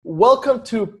Welcome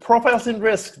to Profiles in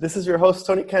Risk. This is your host,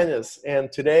 Tony Cañas.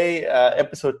 And today,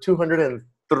 episode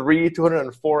 203,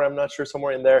 204, I'm not sure,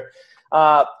 somewhere in there.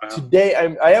 Today,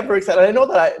 I am very excited. I know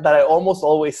that I almost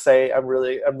always say I'm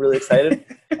really excited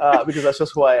because that's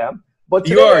just who I am. But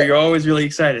today, you're always really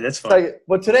excited. That's fine.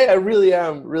 But today, I really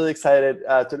am really excited.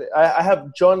 Today, I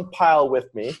have John Pyle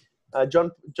with me.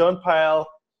 John Pyle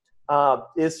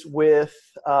is with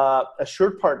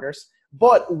Assured Partners.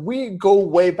 But we go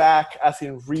way back, as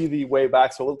in really way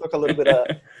back. So we'll talk a little bit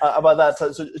about that.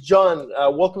 So John,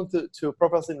 welcome to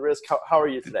Profiles in Risk. How are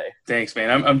you today? Thanks, man.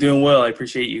 I'm doing well. I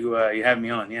appreciate you having me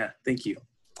on. Yeah, thank you.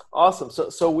 Awesome.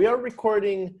 So we are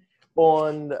recording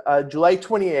on July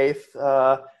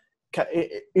 28th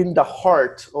in the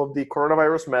heart of the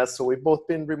coronavirus mess. So we've both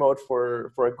been remote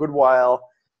for a good while.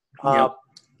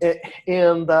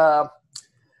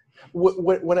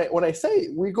 When I say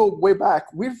we go way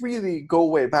back, we really go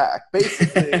way back.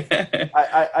 Basically,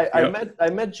 I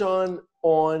met John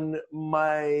on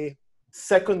my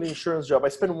second insurance job. I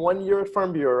spent 1 year at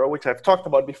Farm Bureau, which I've talked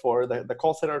about before, the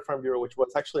call center at Farm Bureau, which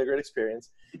was actually a great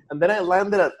experience. And then I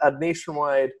landed at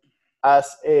Nationwide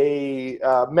as a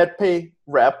MedPay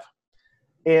rep.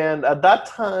 And at that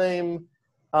time,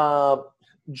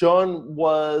 John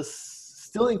was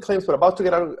still in claims, but about to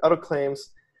get out of claims.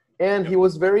 And he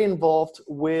was very involved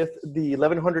with the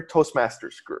 1100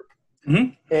 Toastmasters group.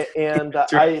 Mm-hmm. And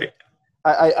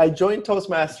I joined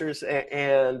Toastmasters,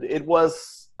 and it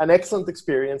was an excellent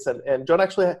experience. And John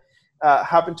actually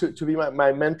happened to be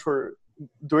my mentor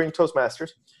during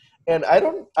Toastmasters. And I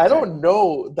don't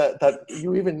know that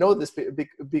you even know this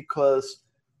because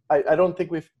I don't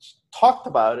think we've talked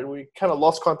about it. We kind of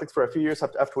lost contact for a few years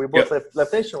after we both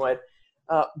left Nationwide.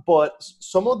 But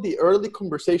some of the early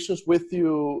conversations with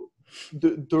you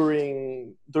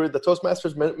during the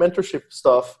Toastmasters mentorship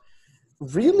stuff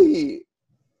really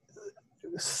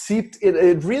seeped.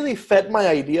 It really fed my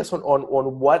ideas on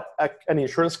what an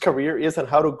insurance career is and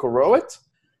how to grow it.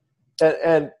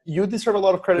 And you deserve a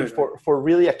lot of credit for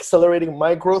really accelerating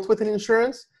my growth within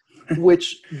insurance,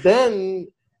 which then,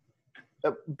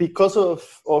 because of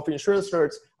Insurance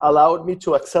Nerds, allowed me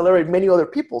to accelerate many other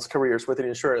people's careers within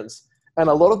insurance. And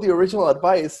a lot of the original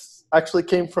advice actually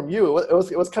came from you. It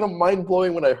was kind of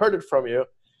mind-blowing when I heard it from you.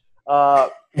 I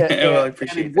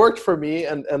appreciate it. Worked for me,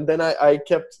 and then I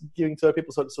kept giving to other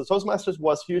people. So Toastmasters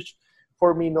was huge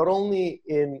for me, not only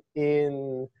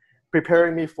in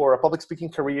preparing me for a public speaking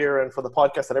career and for the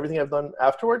podcast and everything I've done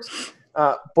afterwards,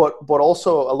 but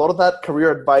also a lot of that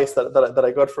career advice that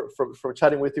I got from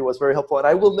chatting with you was very helpful. And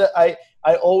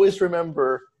I always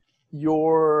remember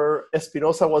your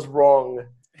Espinosa was wrong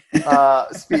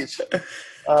speech,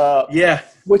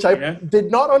 which I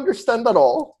did not understand at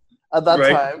all at that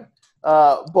time,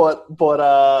 but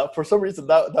for some reason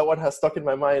that one has stuck in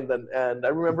my mind, and I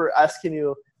remember asking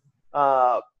you,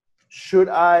 should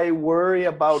I worry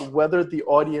about whether the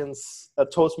audience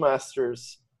at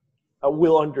Toastmasters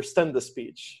will understand the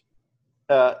speech,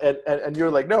 and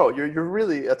you're like, no, you're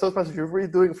really at Toastmasters, you're really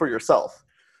doing it for yourself.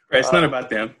 Right, it's not about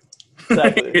them.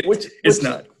 Exactly. Which it's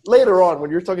not. Later on,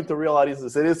 when you're talking to real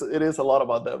audiences, it is a lot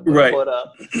about them. Right. But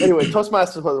anyway,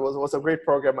 Toastmasters was a great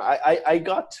program. I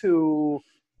got to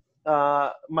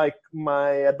my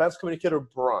advanced communicator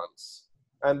bronze,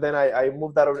 and then I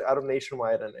moved out of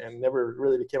Nationwide and never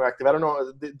really became active. I don't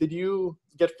know. Did you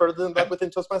get further than that within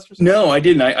Toastmasters? No, I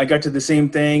didn't. I got to the same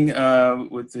thing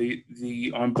with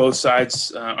the on both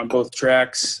sides, on both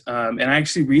tracks, and I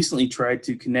actually recently tried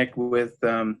to connect with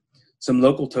some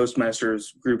local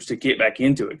Toastmasters groups to get back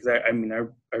into it, because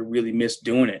I really missed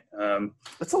doing it.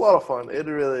 It's a lot of fun. It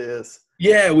really is.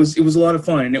 Yeah, it was a lot of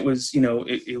fun, and it was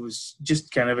it was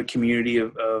just kind of a community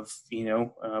of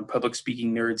public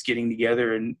speaking nerds getting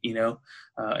together and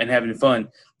and having fun.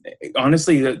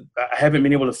 Honestly, I haven't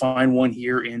been able to find one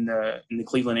here in the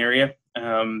Cleveland area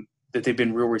that they've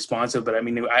been real responsive. But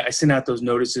I sent out those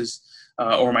notices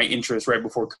or my interest right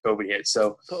before COVID hit.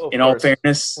 So all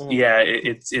fairness,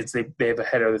 it's they have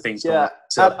had other things going on.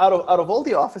 So out of all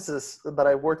the offices that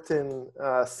I worked in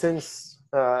since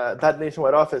that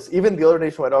Nationwide office, even the other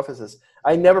Nationwide offices,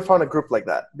 I never found a group like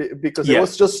that because it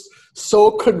was just so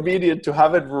convenient to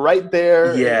have it right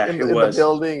there in the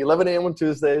building, 11 a.m. on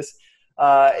Tuesdays.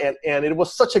 And it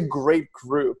was such a great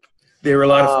group. They were a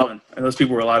lot of fun. And those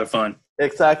people were a lot of fun.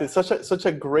 Exactly. Such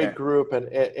a great group.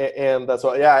 And that's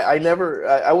why,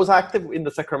 I was active in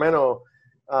the Sacramento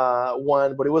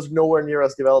one, but it was nowhere near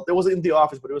as developed. It was in the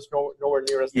office, but it was nowhere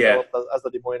near as developed as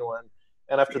the Des Moines one.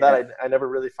 And after that, I never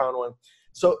really found one.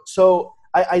 So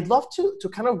I'd love to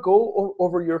kind of go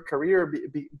over your career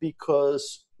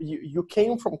because you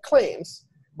came from claims,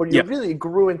 but you really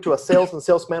grew into a sales and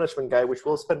sales management guy, which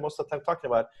we'll spend most of the time talking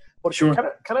about. But sure.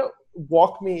 kind of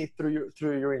walk me through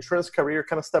your insurance career,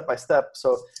 kind of step by step.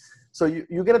 So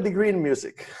you get a degree in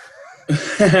music.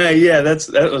 Yeah,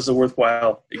 that was a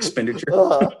worthwhile expenditure.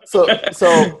 So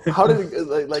how did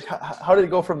it how did it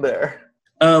go from there?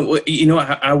 Well,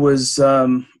 I was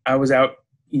out,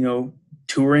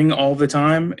 touring all the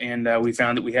time, and we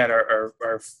found that we had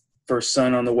our first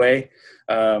son on the way,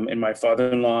 and my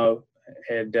father-in-law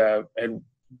had I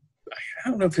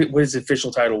don't know what his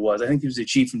official title was. I think he was the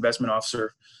chief investment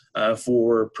officer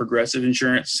for Progressive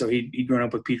Insurance. So he'd grown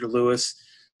up with Peter Lewis.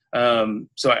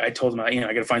 So I told him, I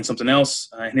got to find something else.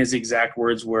 And his exact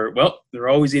words were, "Well, there are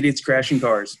always idiots crashing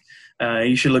cars.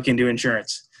 You should look into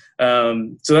insurance."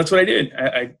 So that's what I did.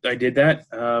 I did that.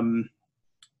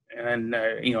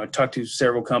 I talked to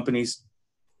several companies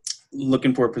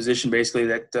looking for a position basically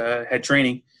that had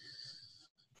training.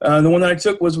 The one that I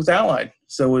took was with Allied.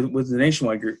 So with the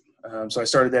Nationwide Group. So I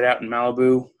started that out in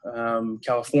Malibu,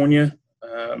 California.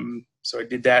 So I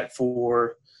did that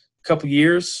for a couple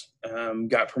years,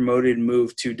 got promoted and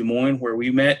moved to Des Moines where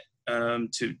we met,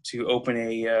 to open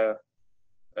a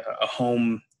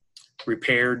home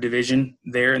repair division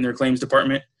there in their claims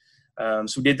department.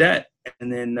 So we did that.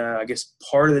 And then I guess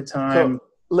part of the time.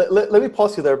 So let me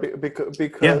pause you there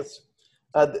because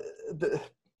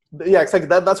exactly.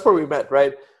 That's where we met,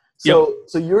 right? So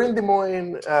you're in Des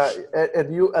Moines,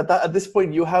 and you at this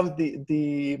point you have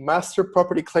the master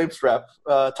property claims rep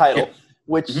title,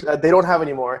 which they don't have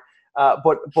anymore.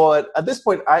 But at this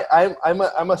point,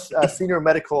 I'm a senior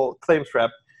medical claims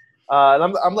rep,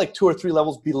 and I'm like 2 or 3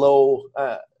 levels below.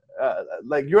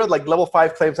 Like you're at like level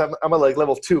 5 claims. I'm at like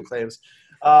level 2 claims.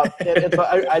 And so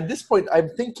at this point, I'm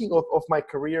thinking of my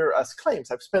career as claims.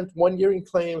 I've spent 1 year in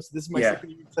claims. This is my second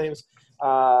year in claims.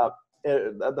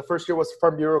 The first year was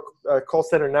Farm Bureau call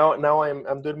center. Now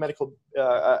I'm doing medical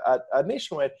at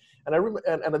Nationwide. And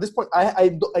and at this point,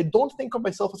 I don't think of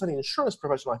myself as an insurance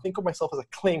professional. I think of myself as a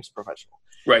claims professional.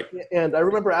 Right. And I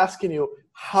remember asking you,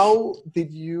 how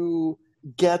did you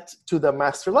get to the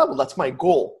master level? That's my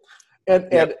goal.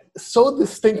 And so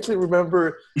distinctly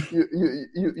remember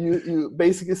you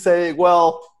basically say,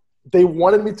 well, they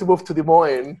wanted me to move to Des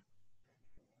Moines.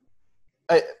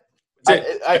 I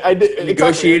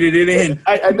negotiated it in.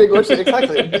 I negotiated,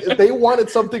 exactly. They wanted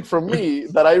something from me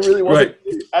that I really wasn't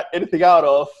getting anything out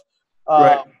of.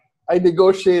 I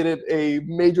negotiated a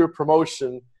major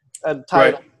promotion and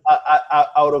title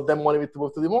out of them wanting me to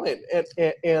move to Des Moines.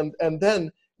 And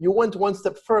then you went one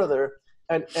step further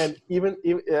and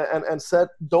said,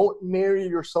 don't marry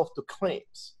yourself to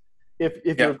claims.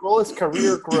 If your goal is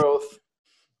career growth,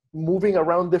 moving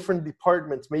around different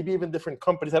departments, maybe even different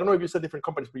companies. I don't know if you said different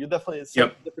companies, but you definitely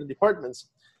said different departments.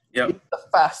 It's the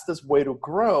fastest way to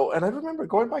grow. And I remember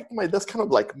going back to my desk kind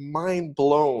of like mind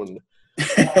blown.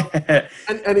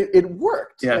 And it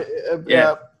worked. A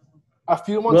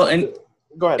few months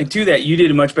go ahead. And to that, you did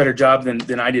a much better job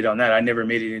than I did on that. I never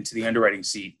made it into the underwriting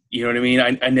seat. You know what I mean?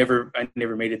 I never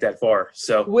made it that far.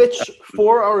 So, which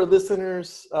for our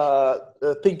listeners,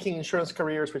 thinking insurance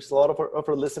careers, which is a lot of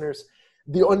our listeners,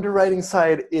 the underwriting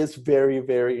side is very,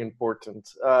 very important.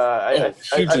 I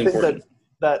think important.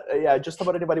 that just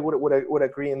about anybody would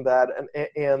agree in that.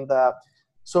 And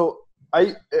so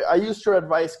I used your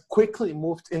advice, quickly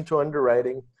moved into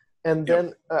underwriting, and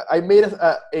then I made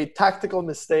a tactical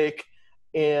mistake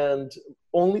and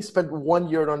only spent 1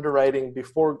 year in underwriting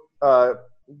before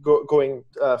going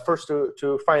first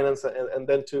to finance and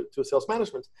then to sales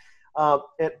management.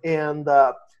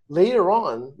 Later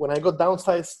on, when I got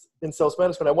downsized in sales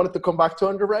management, I wanted to come back to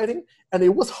underwriting, and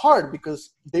it was hard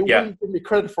because they wouldn't give me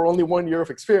credit for only 1 year of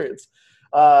experience.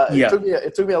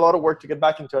 It took me a lot of work to get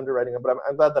back into underwriting, but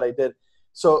I'm glad that I did.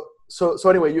 So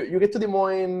anyway, you get to Des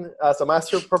Moines as a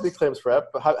master property claims rep,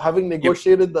 having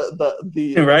negotiated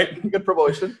the good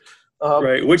promotion.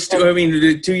 Which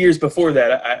 2 years before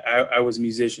that, I was a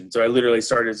musician, so I literally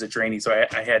started as a trainee. So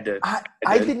I had to.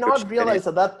 I did not realize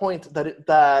at that point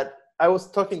that I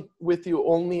was talking with you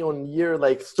only on year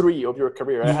like 3 of your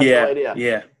career. I had no idea.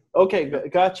 Yeah. Okay,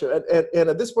 gotcha. And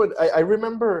at this point, I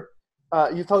remember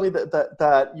you told me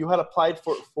that you had applied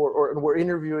for or were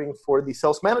interviewing for the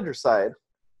sales manager side.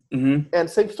 Mm-hmm. And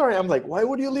same story. I'm like, why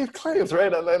would you leave claims,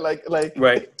 right? And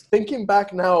then thinking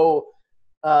back now,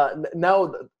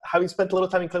 having spent a little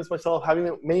time in claims myself,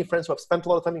 having many friends who have spent a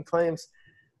lot of time in claims,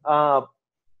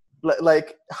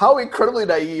 like how incredibly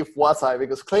naive was I?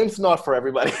 Because claims not for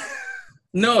everybody.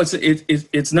 No,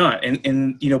 it's not.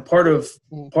 And part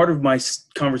of my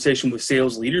conversation with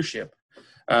sales leadership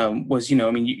was,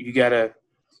 you gotta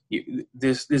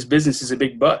this business is a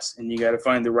big bus, and you got to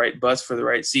find the right bus for the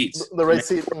right seats. The right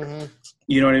seat. Mm-hmm.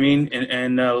 You know what I mean?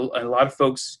 And a lot of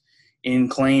folks in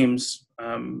claims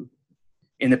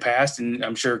in the past, and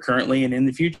I'm sure currently and in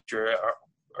the future,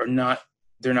 are not.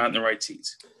 They're not in the right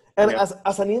seats. And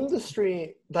as an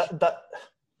industry,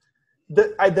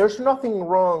 there's nothing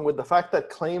wrong with the fact that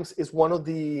claims is one of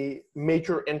the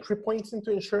major entry points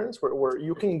into insurance, where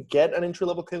you can get an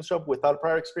entry-level claims job without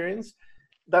prior experience.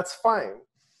 That's fine,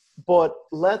 but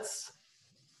let's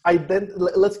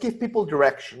give people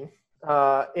direction,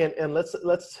 and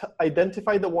let's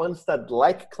identify the ones that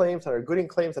like claims and are good in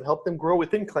claims and help them grow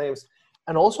within claims,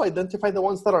 and also identify the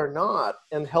ones that are not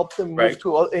and help them move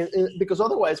to because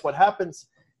otherwise what happens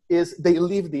is they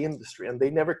leave the industry and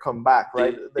they never come back,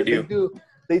 right? They do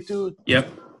yep.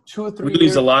 2 or 3 We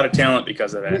lose a lot of talent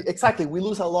because of that. Exactly. We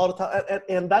lose a lot of talent.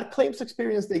 And that claims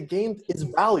experience they gained is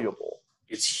valuable.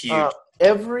 It's huge.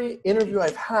 Every interview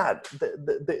I've had,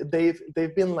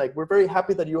 they've been like, we're very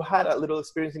happy that you had a little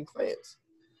experience in claims.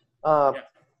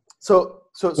 So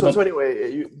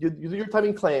anyway, you do your time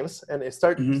in claims and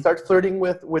start flirting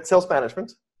with sales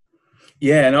management.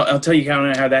 Yeah, and I'll tell you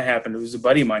how that happened. It was a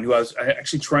buddy of mine who I was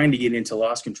actually trying to get into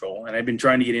loss control, and I've been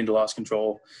trying to get into loss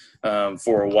control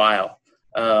for a while.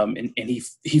 And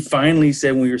he finally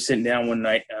said, when we were sitting down one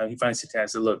night, he finally said to me, I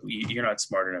said, "Look, you're not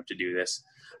smart enough to do this."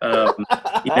 You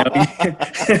know,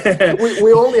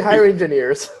 we only hire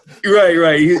engineers.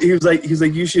 Right. He was like,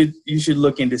 you should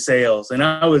look into sales, and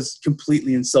I was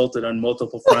completely insulted on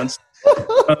multiple fronts.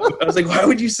 I was like, why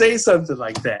would you say something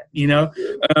like that? You know?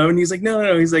 And he's like,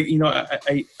 no. He's like,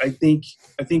 I think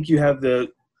you have the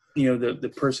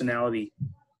personality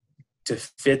to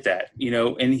fit that,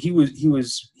 and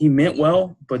he meant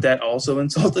well, but that also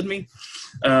insulted me.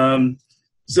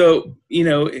 So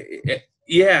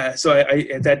I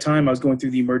at that time I was going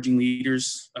through the Emerging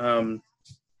Leaders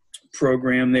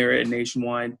program there at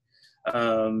Nationwide.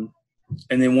 And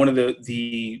then one of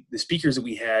the speakers that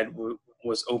we had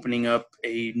was opening up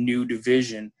a new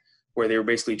division where they were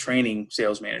basically training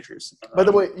sales managers. By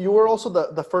the way, you were also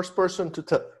the first person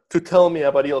to tell me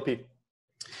about ELP.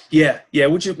 Yeah,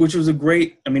 which was a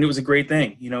great. I mean, it was a great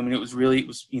thing. It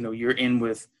was you're in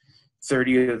with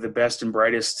 30 of the best and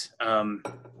brightest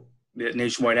that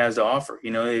Nationwide has to offer.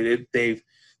 They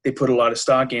put a lot of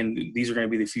stock in. These are going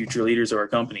to be the future leaders of our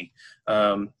company.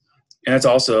 And that's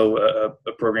also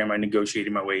a program I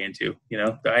negotiated my way into.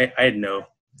 I had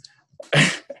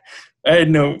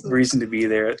no reason to be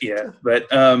there. Yeah. But,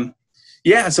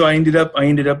 so I ended up,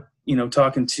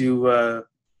 talking to,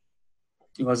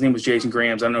 his name was Jason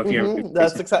Grams. I don't know if you ever.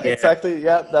 That's exactly.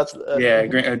 Yeah. That's,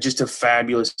 just a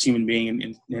fabulous human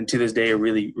being. And to this day, a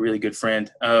really, really good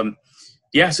friend.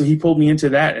 So he pulled me into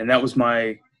that, and that was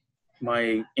my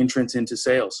entrance into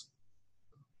sales.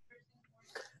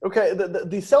 Okay,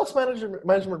 the sales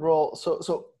management role.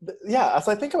 So as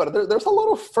I think about it, there's a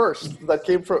lot of firsts that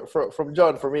came from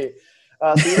John for me.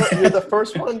 So you're the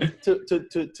first one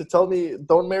to tell me,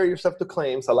 don't marry yourself to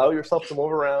claims, allow yourself to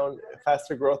move around,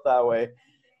 faster growth that way.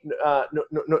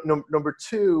 Number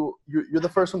two, you're the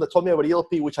first one that told me about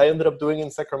ELP, which I ended up doing in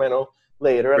Sacramento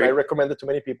later, and I recommend it to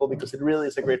many people because it really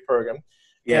is a great program.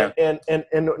 Yeah. And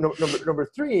number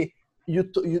three, you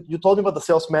told me about the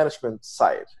sales management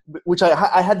side, which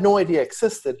I had no idea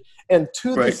existed, and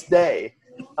to this day,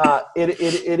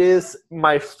 it is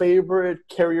my favorite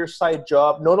carrier side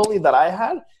job. Not only that I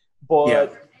had,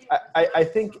 but I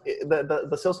think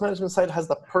the sales management side has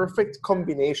the perfect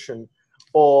combination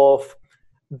of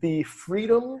the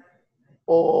freedom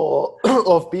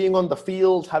of being on the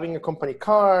field, having a company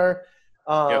car,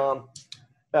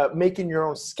 making your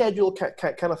own schedule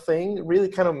kind of thing, really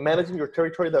kind of managing your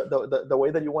territory the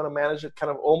way that you want to manage it, kind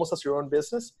of almost as your own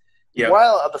business,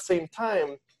 while at the same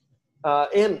time,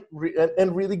 and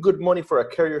really good money for a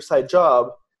carrier side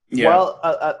job, while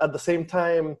at the same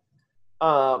time,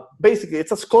 basically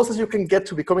it's as close as you can get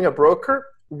to becoming a broker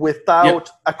without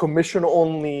a commission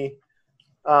only,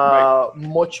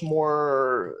 much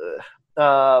more,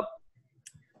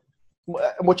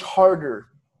 much harder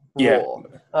role.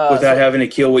 Without having to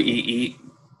kill what you eat.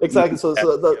 Exactly. So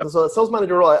the sales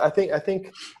manager role, I think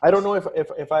I don't know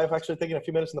if I've actually taken a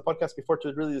few minutes in the podcast before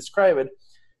to really describe it,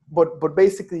 but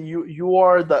basically you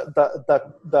are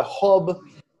the hub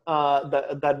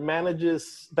that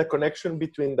manages the connection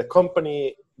between the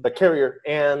company, the carrier,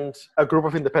 and a group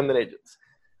of independent agents.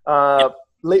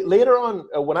 Later on,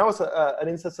 when I was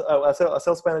a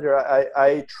sales manager,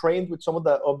 I trained with some of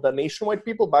the Nationwide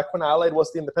people back when Allied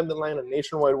was the independent line and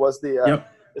Nationwide was the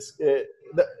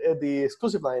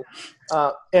exclusive line.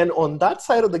 And on that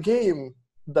side of the game,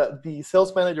 the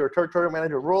sales manager or territory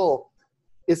manager role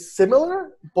is similar,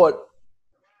 but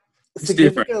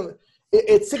significant.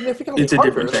 It's significantly it's a harder.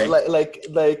 Different thing. Like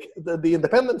the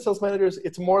independent sales managers,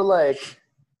 it's more like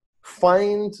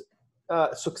find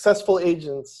successful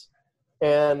agents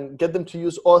and get them to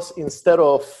use us instead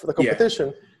of the competition.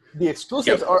 Yeah. The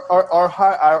exclusives are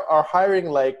hiring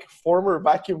like former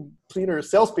vacuum cleaner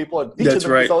salespeople and teaching them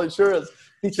to sell insurance,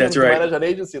 teaching them to manage an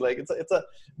agency. Like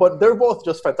but they're both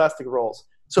just fantastic roles.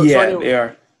 So anyway, they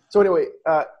are. So anyway,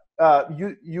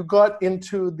 you got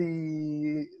into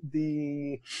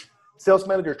the sales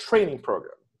manager training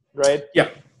program, right? Yeah.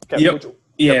 Okay,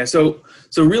 yep. So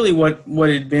really, what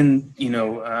had been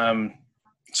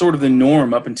sort of the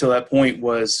norm up until that point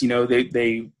was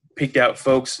they picked out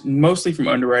folks mostly from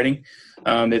underwriting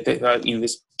that they thought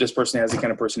this person has the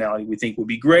kind of personality we think would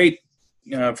be great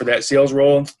for that sales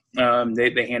role.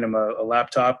 They hand them a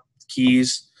laptop,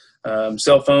 keys,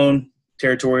 cell phone,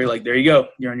 territory. Like, there you go,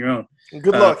 you're on your own.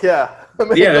 Good luck, yeah.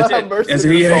 That's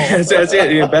it. That's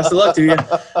it. Yeah, best of luck to you.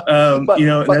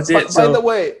 That's it. By the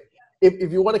way,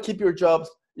 if you want to keep your job,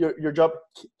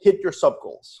 hit your sub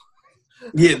goals.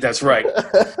 Yeah, that's right.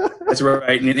 That's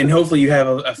right. And hopefully you have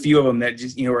a few of them that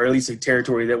just, or at least a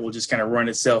territory that will just kind of run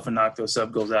itself and knock those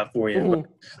sub goals out for you.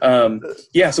 Mm-hmm.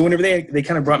 But, so whenever they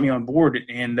kind of brought me on board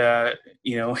and,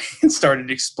 started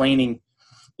explaining,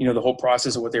 the whole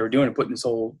process of what they were doing and putting this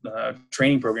whole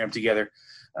training program together.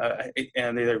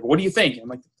 And they're like, what do you think? And I'm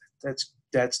like,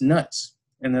 that's nuts.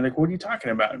 And they're like, what are you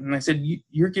talking about? And I said,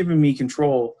 you're giving me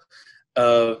control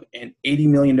of an $80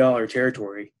 million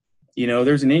territory.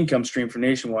 There's an income stream for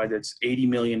Nationwide that's $80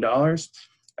 million.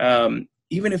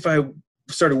 Even if I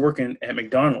started working at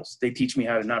McDonald's, they teach me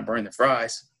how to not burn the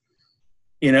fries.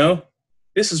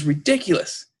 This is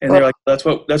ridiculous. And they're like, that's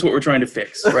what we're trying to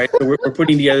fix, right? So we're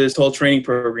putting together this whole training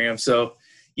program so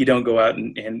you don't go out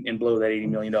and blow that $80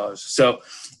 million. So,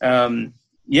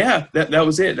 that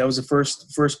was it. That was the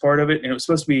first part of it. And it was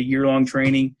supposed to be a year-long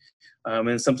training.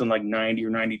 And something like 90 or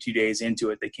 92 days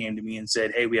into it, they came to me and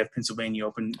said, hey, we have Pennsylvania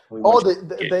open.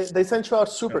 They sent you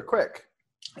out super quick.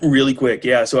 Really quick,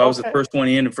 yeah. So I was the first one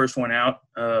in and first one out.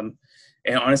 And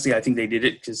honestly, I think they did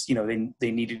it because,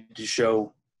 they needed to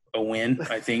show a win,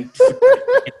 I think,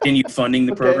 to continue funding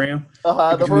the program.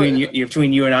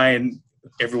 Between you and I and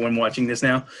everyone watching this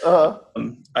now.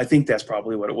 I think that's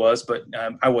probably what it was, but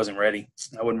I wasn't ready.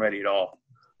 I wasn't ready at all.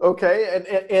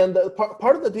 Okay, and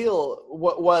part of the deal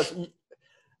was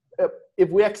if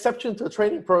we accept you into a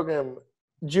training program,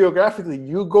 geographically,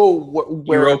 you go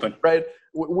where you're open, right?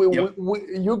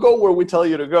 You go where we tell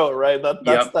you to go, right?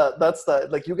 That's the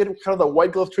like you get kind of the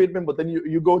white glove treatment, but then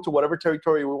you go to whatever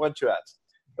territory we want you at.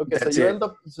 Okay, that's you end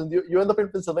up in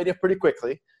Pennsylvania pretty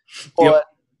quickly, but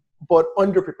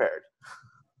underprepared.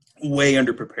 Way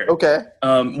underprepared. Okay.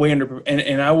 Way underprepared.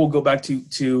 And I will go back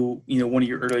to one of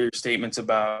your earlier statements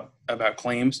about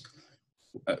claims.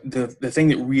 The thing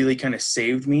that really kind of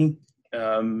saved me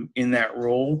in that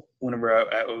role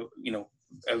whenever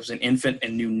I was an infant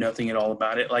and knew nothing at all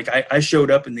about it. Like I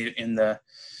showed up in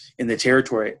the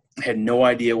territory. I had no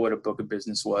idea what a book of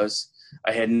business was.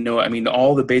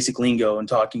 All the basic lingo and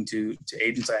talking to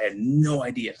agents, I had no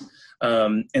idea.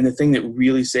 And the thing that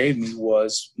really saved me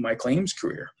was my claims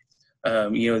career.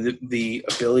 The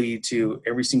ability to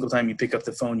every single time you pick up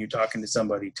the phone, you're talking to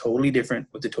somebody totally different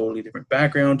with a totally different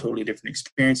background, totally different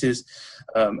experiences.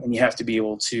 And you have to be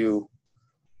able to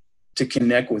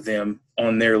connect with them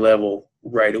on their level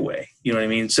right away. You know what I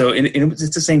mean? So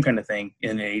it's the same kind of thing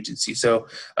in an agency. So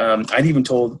I'd even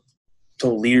told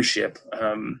leadership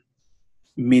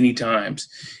many times,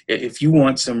 if you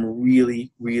want some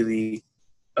really, really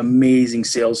amazing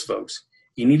sales folks,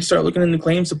 you need to start looking in the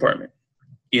claims department.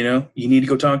 You need to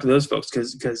go talk to those folks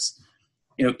because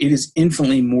it is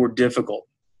infinitely more difficult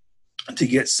to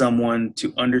get someone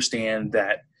to understand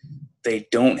that they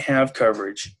don't have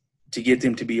coverage, to get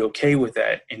them to be okay with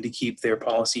that and to keep their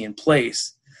policy in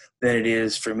place than it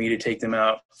is for me to take them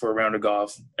out for a round of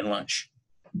golf and lunch.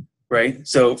 Right.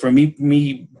 So for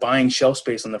me buying shelf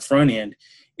space on the front end,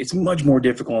 it's much more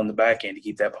difficult on the back end to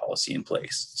keep that policy in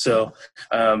place. So,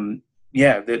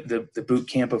 the boot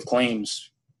camp of claims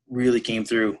really came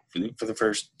through for the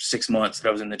first 6 months that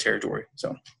I was in the territory.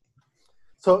 So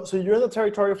you're in the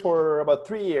territory for about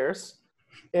 3 years,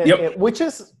 and which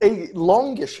is a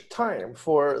longish time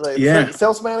for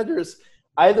sales managers.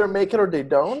 Either make it or they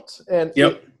don't, and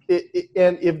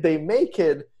and if they make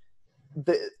it,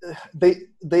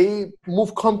 they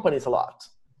move companies a lot,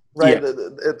 right?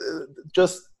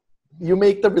 Just you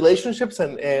make the relationships,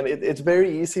 and it's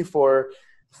very easy for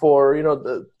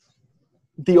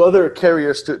the other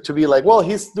carriers to be like, well,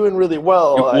 he's doing really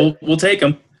well. We'll take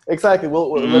him. Exactly.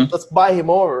 Let's buy him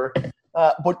over.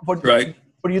 But right.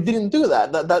 But you didn't do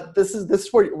that. This is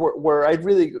where I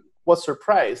really was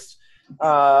surprised.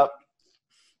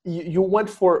 You went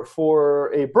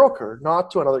for a broker,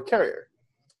 not to another carrier.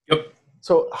 Yep.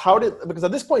 So because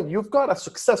at this point you've got a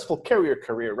successful carrier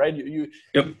career, right?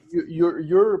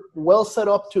 You're well set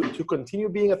up to continue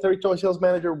being a territory sales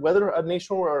manager, whether at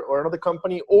Nationwide or another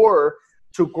company, or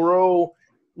to grow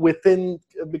within,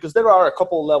 because there are a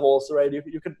couple of levels, right?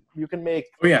 You can make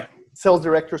sales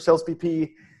director, sales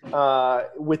VP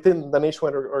within the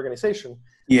Nationwide organization.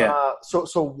 Yeah.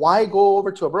 So why go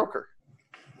over to a broker?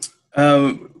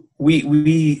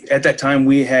 We at that time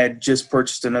we had just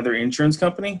purchased another insurance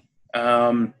company.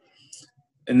 And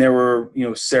there were,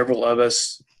 several of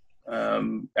us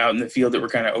out in the field that were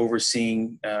kind of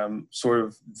overseeing sort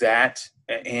of that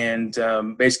and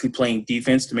basically playing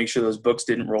defense to make sure those books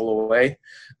didn't roll away.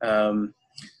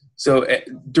 So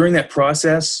during that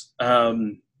process,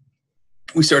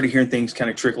 we started hearing things kind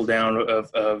of trickle down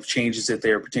of changes that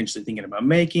they were potentially thinking about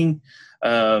making.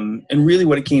 And really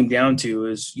what it came down to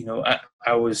is,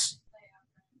 I was,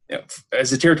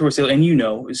 as a territory sales,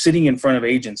 and sitting in front of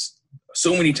agents,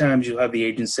 so many times you'll have the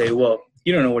agents say, well,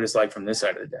 you don't know what it's like from this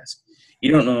side of the desk.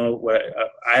 You don't know what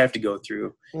I have to go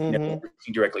through, working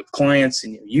directly with clients,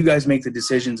 and you guys make the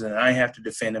decisions, and I have to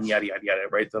defend them, yada, yada, yada,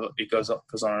 right? It goes on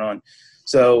and on.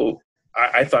 So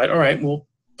I thought, all right, well,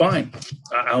 fine.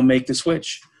 I'll make the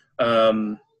switch.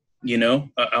 I'll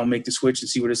make the switch and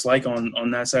see what it's like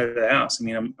on that side of the house. I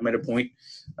mean, I'm at a point,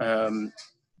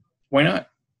 why not?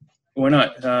 Why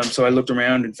not? So I looked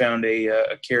around and found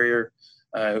a carrier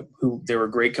who they were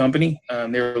a great company.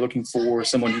 They were looking for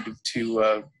someone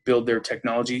to build their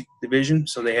technology division.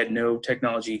 So they had no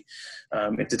technology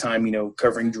at the time,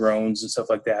 covering drones and stuff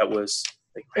like that was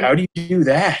like, how do you do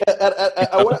that?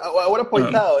 I want to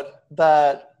point out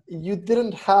that you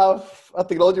didn't have a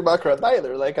technology background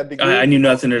either. Like a degree. I knew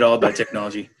nothing at all about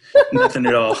technology. Nothing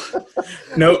at all.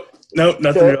 Nope,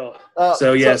 nothing at all.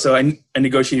 So I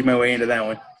negotiated my way into that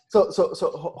one. So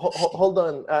hold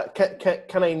on.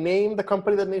 Can I name the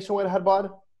company that Nationwide had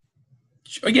bought?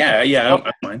 Yeah, I don't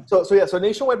mind. So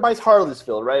Nationwide buys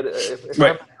Harleysville, right?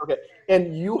 Right. Okay.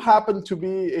 And you happen to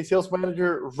be a sales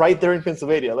manager right there in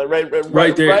Pennsylvania, like right there,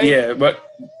 right? Yeah,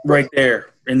 but right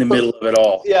there in the middle of it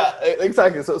all. Yeah,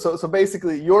 exactly. So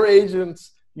basically, your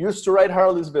agents used to write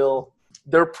Harleysville.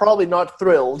 They're probably not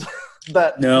thrilled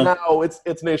that now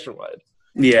it's Nationwide.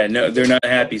 Yeah, no, they're not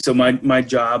happy. So my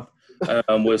job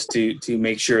was to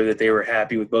make sure that they were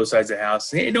happy with both sides of the house.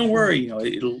 Hey, don't worry,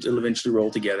 it'll eventually roll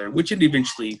together, which it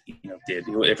eventually did.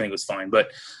 Everything was fine,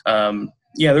 but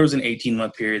there was an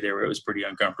 18-month period there where it was pretty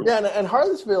uncomfortable. Yeah, and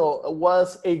Harleysville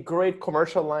was a great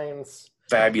commercial lines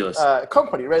fabulous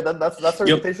company, right? That's the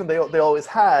reputation they always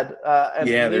had. And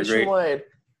they're great.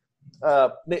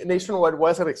 Nationwide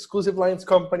was an exclusive lines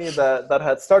company that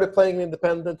had started playing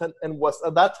independent and was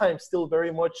at that time still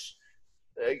very much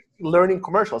learning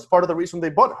commercials. Part of the reason they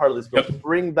bought Harleysville to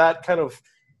bring that kind of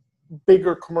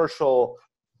bigger commercial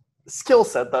skill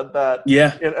set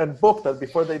and book that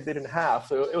before they didn't have.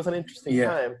 So it was an interesting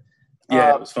time.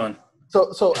 Yeah, it was fun.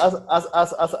 So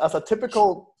as a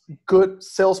typical good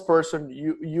salesperson,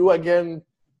 you again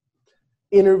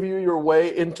interview your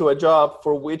way into a job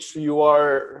for which you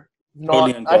are not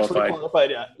totally actually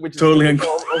qualified yet, which is totally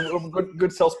of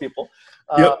good salespeople.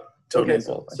 Totally. Okay,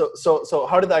 so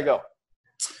how did that go?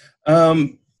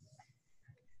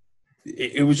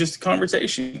 It was just a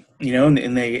conversation,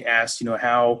 and they asked,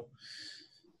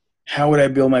 how would I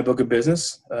build my book of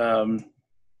business? And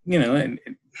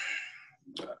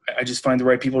I just find the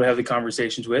right people to have the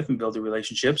conversations with and build the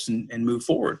relationships and move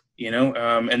forward,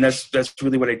 and that's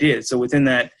really what I did. So within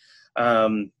that,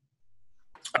 I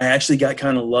actually got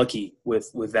kind of lucky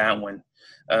with that one.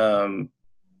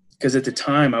 Because at the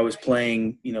time I was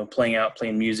playing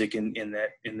music in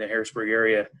the Harrisburg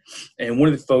area, and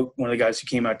one of the guys who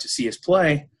came out to see us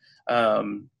play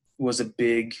was a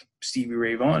big Stevie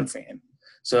Ray Vaughan fan.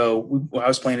 So I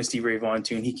was playing a Stevie Ray Vaughan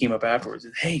tune. He came up afterwards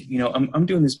and, hey, I'm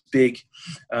doing this big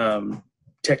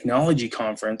technology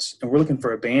conference, and we're looking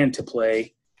for a band to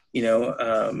play.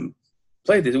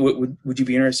 Play this. Would you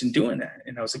be interested in doing that?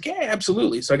 And I was like, yeah,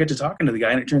 absolutely. So I got to talking to the guy,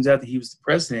 and it turns out that he was the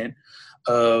president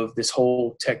of this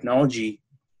whole technology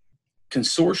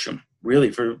consortium, really,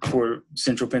 for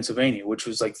Central Pennsylvania, which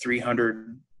was like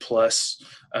 300 plus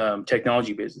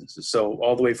technology businesses. So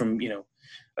all the way from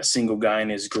a single guy in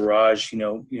his garage,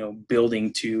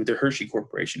 building to the Hershey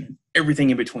Corporation and everything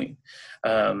in between.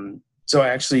 So I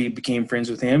actually became friends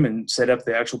with him and set up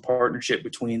the actual partnership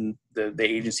between the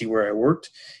agency where I worked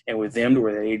and with them, to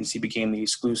where the agency became the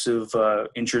exclusive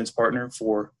insurance partner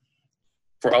for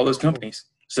all those companies.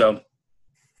 So,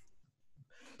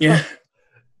 yeah.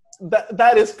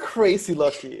 that is crazy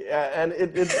lucky, and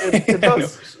it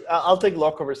does. I'll take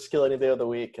luck over skill any day of the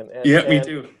week. Me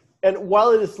too. And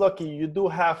while it is lucky, you do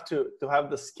have to have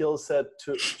the skill set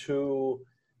to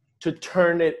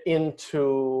turn it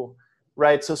into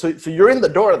right. So you're in the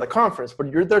door of the conference,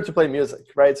 but you're there to play music,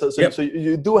 right? So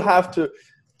you do have to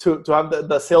have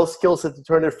the sales skill set to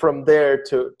turn it from there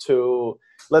to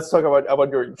let's talk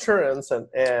about your insurance and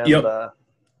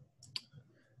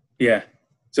yeah.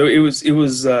 So it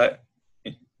was a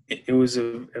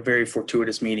very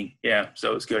fortuitous meeting. Yeah.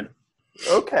 So it was good.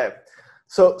 Okay.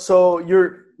 So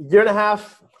you're year and a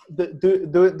half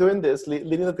doing this,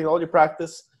 leading the technology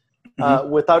practice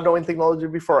without knowing technology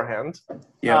beforehand.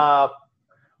 Yeah.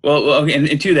 Well,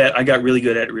 and to that, I got really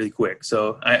good at it really quick.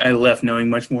 So I left knowing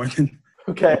much more than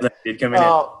I did coming in.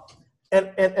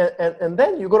 And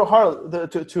then you go to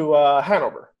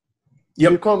Hanover.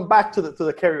 Yep. You come back to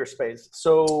the carrier space.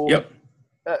 So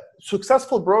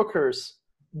successful brokers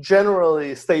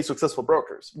generally stay successul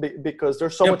brokers because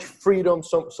there's so much freedom,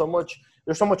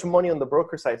 there's so much money on the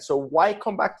broker side. So why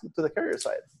come back to the carrier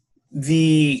side?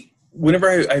 Whenever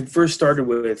I first started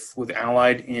with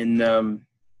Allied in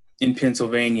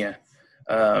Pennsylvania,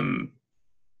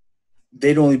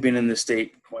 they'd only been in the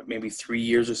state maybe 3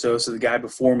 years or so. So the guy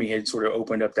before me had sort of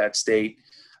opened up that state,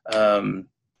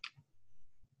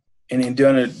 and had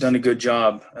done a good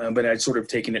job. But I'd sort of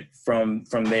taken it from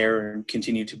there and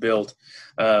continued to build.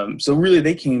 So really,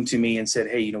 they came to me and said,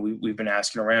 "Hey, we've been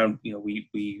asking around.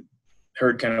 We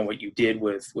heard kind of what you did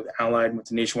with Allied, with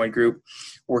the Nationwide Group.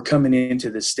 We're coming into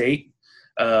the state,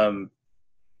 and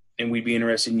we'd be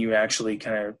interested in you actually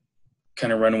kind of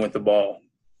running with the ball."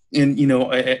 And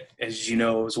as you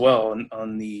know as well,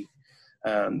 on the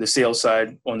sales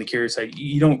side, on the carrier side,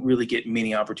 you don't really get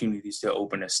many opportunities to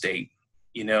open a state,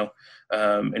 and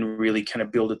really kind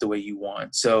of build it the way you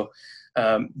want. So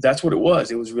that's what it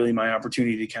was. It was really my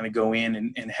opportunity to kind of go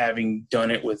in and having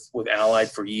done it with Allied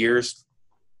for years,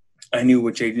 I knew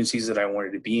which agencies that I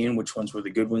wanted to be in, which ones were the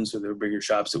good ones, or the bigger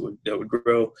shops that would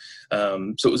grow.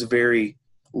 So it was a very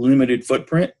limited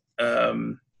footprint.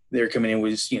 They're coming in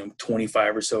with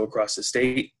 25 or so across the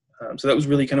state. So that was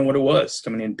really kind of what it was,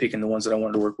 coming in, picking the ones that I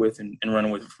wanted to work with and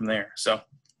running with it from there. So,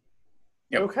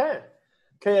 Okay.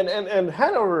 And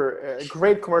Hanover, a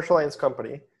great commercial lines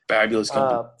company. Fabulous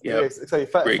company.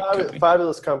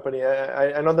 Fabulous company.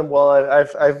 I know them well.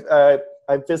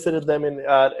 I've visited them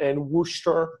in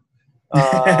Worcester.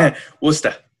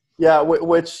 Worcester. Yeah,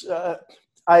 which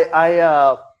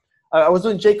I was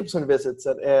doing Jacobson visits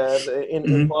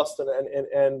in Boston,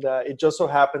 and it just so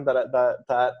happened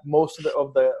that most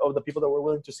of the people that were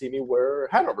willing to see me were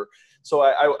Hanover. So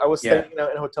I was staying in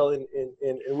a hotel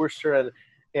in Worcester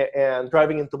and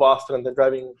driving into Boston and then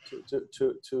driving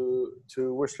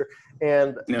to Worcester,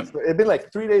 and it'd been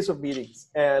like 3 days of meetings,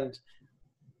 and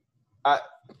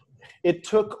it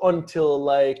took until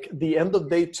like the end of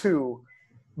day 2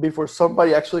 before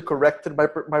somebody actually corrected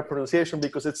my pronunciation,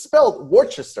 because it's spelled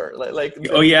Worcester.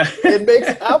 It makes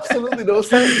absolutely no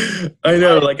sense. I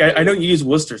know. I don't use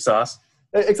Worcester sauce.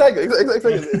 Exactly.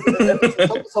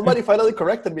 Somebody finally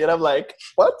corrected me, and I'm like,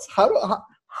 "What? How?"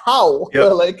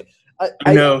 Yep.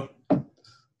 I know.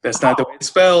 That's not the way it's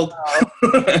spelled.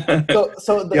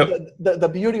 So the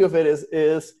beauty of it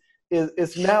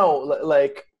is now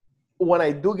like, when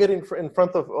I do get in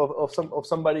front of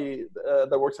somebody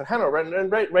that works at Hanover,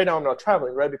 and right now I'm not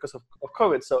traveling, right, because of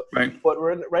COVID. So, but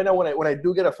right now when I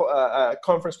do get a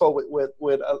conference call with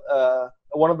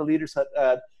one of the leaders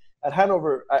at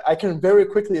Hanover, I can very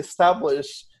quickly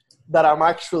establish that I'm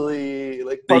actually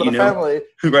like part of the family.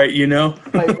 Right,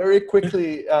 I very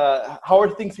quickly, how are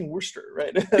things in Worcester,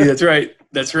 right? That's right.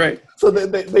 That's right. So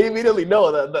they immediately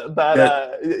know that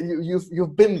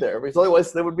you've been there, because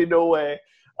otherwise there would be no way.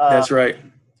 That's right.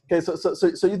 Okay,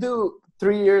 so you do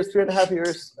 3.5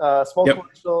 years, small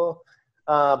commercial.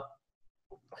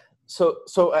 So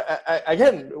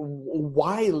again,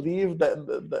 why leave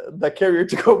the carrier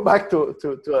to go back to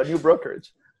a new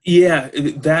brokerage? Yeah,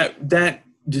 that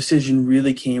decision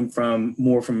really came from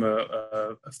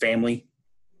a family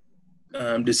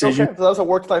decision. Okay, so that was a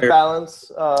work-life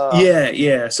balance.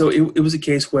 Yeah. So it was a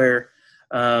case where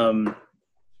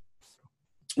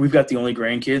we've got the only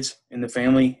grandkids in the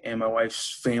family, and my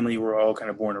wife's family were all kind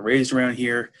of born and raised around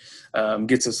here.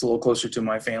 Gets us a little closer to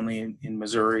my family in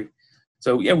Missouri.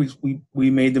 So yeah, we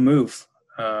made the move,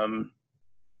 and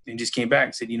just came back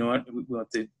and said, you know what, we want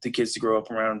the kids to grow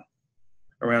up around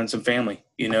some family,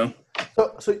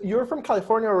 So you're from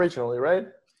California originally, right?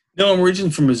 No, I'm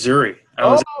originally from Missouri. I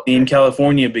was in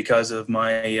California because of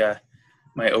my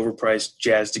my overpriced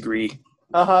jazz degree.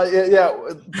 Yeah.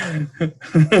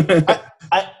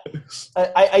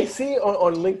 I see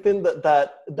on LinkedIn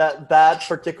that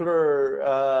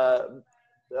particular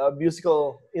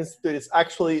musical institute is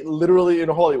actually literally in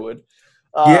Hollywood.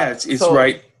 Yeah, it's so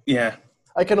right. Yeah.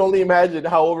 I can only imagine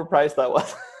how overpriced that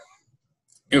was.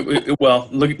 Well,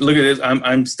 look at this.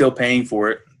 I'm still paying for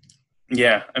it.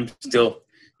 Yeah, I'm still.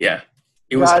 Yeah.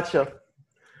 Gotcha.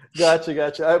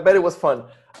 I bet it was fun.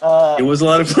 It was a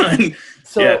lot of fun.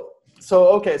 So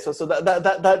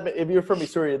that if you're from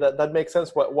Missouri, that makes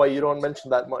sense why you don't mention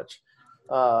that much.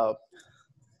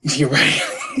 You're right.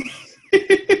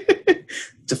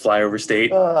 To fly over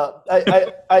state.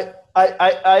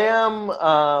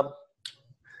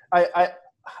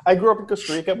 I grew up in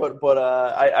Costa Rica, but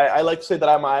I like to say that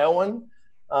I'm Iowan.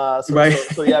 Right.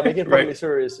 So yeah, making fun of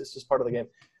Missouri is just part of the game.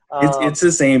 It's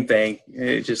the same thing.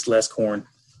 It's just less corn.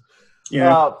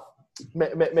 Yeah.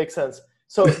 Makes sense.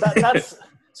 So that's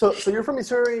so you're from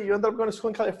Missouri. You ended up going to school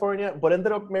in California, but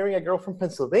ended up marrying a girl from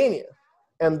Pennsylvania,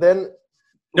 and then.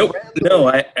 Nope. No,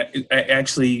 I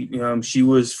actually, she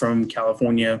was from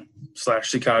California /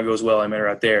 Chicago as well. I met her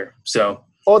out there. So.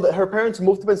 Oh, her parents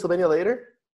moved to Pennsylvania later?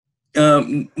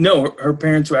 No, her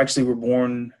parents were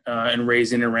born and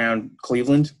raised in and around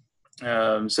Cleveland.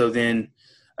 So then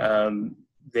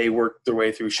they worked their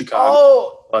way through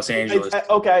Chicago, Los Angeles.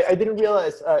 I didn't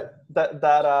realize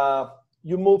that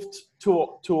you moved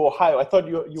to Ohio. I thought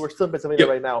you were still in Pennsylvania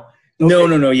right now.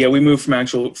 Okay. No. Yeah, we moved from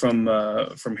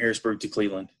Harrisburg to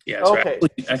Cleveland. Yeah. So actually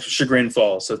Chagrin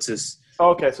Falls. So it's this.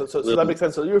 Okay, so that makes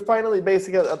sense. So you're finally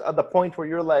basically at the point where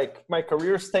you're like, my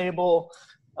career's stable.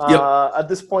 At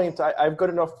this point, I've got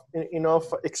enough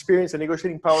experience and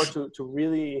negotiating power to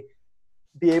really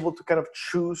be able to kind of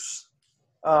choose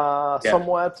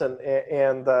somewhat,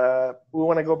 and we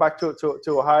want to go back to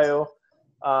Ohio.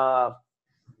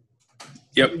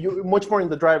 You're much more in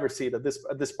the driver's seat at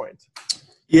this point.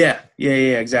 Yeah,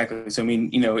 exactly. So I mean,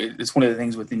 it's one of the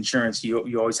things with insurance.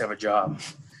 You always have a job.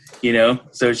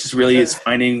 So it's just really it's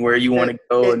finding where you want to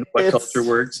go and what culture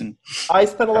works. And I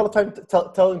spend a lot of time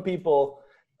telling people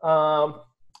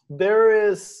there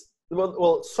is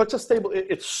such a stable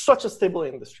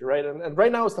industry, right? And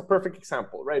right now is the perfect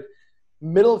example, right?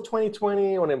 Middle of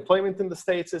 2020, unemployment in the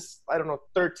States is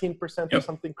 13% or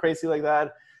something crazy like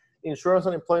that. Insurance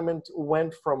unemployment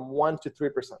went from 1% to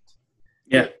 3%.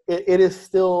 Yeah, it is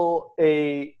still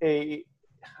an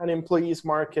employees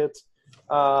market.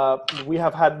 We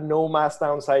have had no mass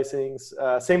downsizings.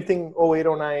 Same thing 08,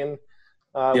 09,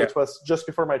 which was just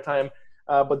before my time.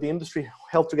 But the industry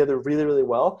held together really, really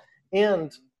well.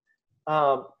 And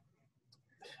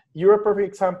you're a perfect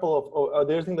example of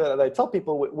the other thing that I tell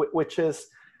people, which is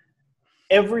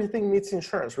everything needs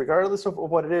insurance, regardless of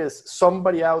what it is.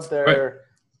 Somebody out there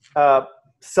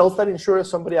sells that insurance.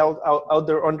 Somebody out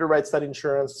there underwrites that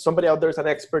insurance. Somebody out there is an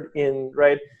expert in,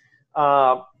 right?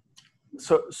 So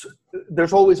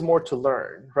there's always more to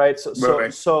learn, right?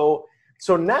 So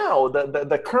now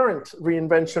the current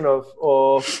reinvention of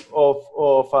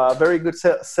very good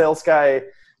sales guy,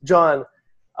 John.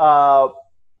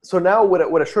 So now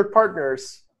with Assured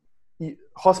Partners,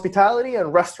 hospitality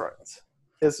and restaurants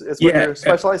is what you're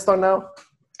specialized on now.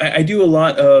 I do a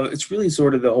lot of. It's really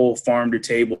sort of the whole farm to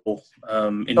table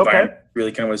environment.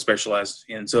 Really, kind of what I specialize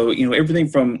in. So everything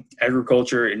from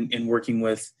agriculture and working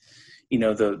with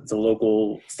the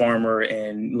local farmer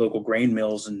and local grain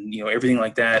mills and everything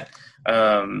like that.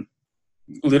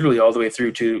 Literally all the way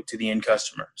through to the end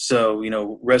customer. So,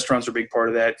 restaurants are a big part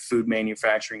of that. Food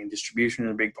manufacturing and distribution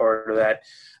are a big part of that.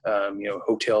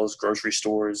 Hotels, grocery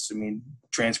stores. I mean,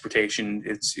 transportation.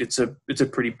 It's a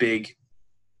pretty big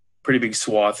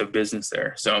swath of business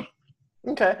there. So,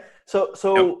 okay.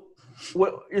 So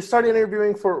you started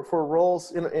interviewing for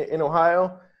roles in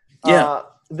Ohio. Yeah.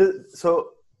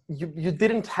 So you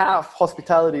didn't have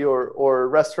hospitality or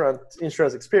restaurant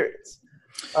insurance experience.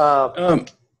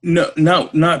 No,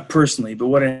 not personally, but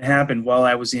what had happened while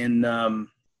I was in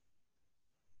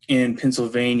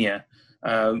Pennsylvania,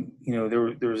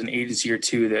 there was an agency or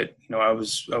two that, I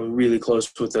was really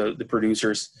close with the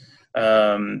producers.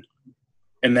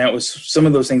 And that was, some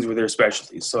of those things were their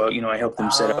specialties. So, I helped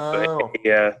them set up a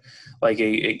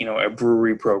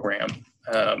brewery program.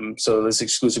 So this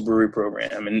exclusive brewery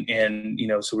program and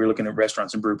so we were looking at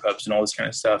restaurants and brew pubs and all this kind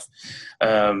of stuff.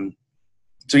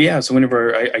 So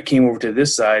whenever I came over to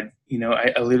this side,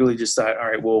 I literally just thought, all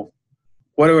right, well,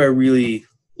 what do I really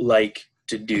like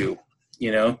to do?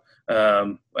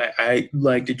 I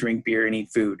like to drink beer and eat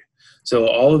food. So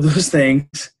all of those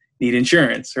things need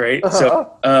insurance, right? Uh-huh.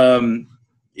 So,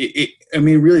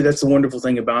 really, that's the wonderful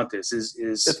thing about this is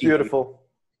it's beautiful.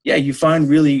 yeah, you find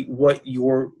really what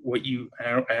you,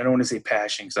 I don't want to say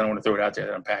passion, because I don't want to throw it out there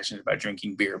that I'm passionate about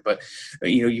drinking beer, but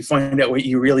you find out what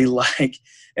you really like.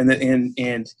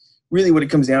 And really what it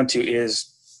comes down to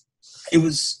is it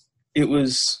was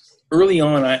early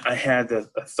on. I had a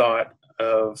thought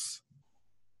of,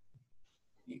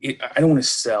 I don't want to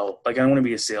sell. Like, I don't want to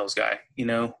be a sales guy,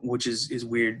 which is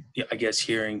weird, I guess,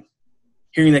 hearing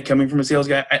that coming from a sales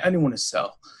guy. I didn't want to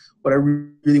sell. What I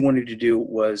really wanted to do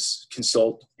was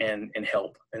consult and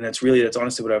help. And that's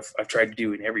honestly what I've tried to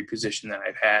do in every position that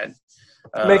I've had.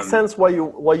 Makes sense why you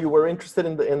were interested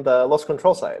in the loss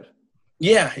control side.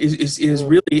 Yeah, is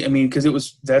really, I mean,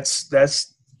 because that's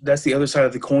the other side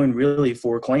of the coin really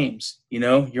for claims.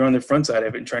 You're on the front side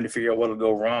of it and trying to figure out what'll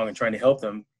go wrong and trying to help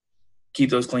them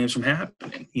keep those claims from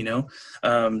happening,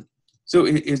 So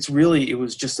it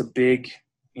was just a big,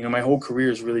 my whole career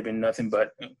has really been nothing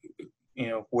but,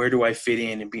 where do I fit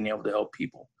in and being able to help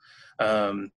people?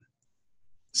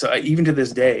 So even to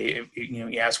this day,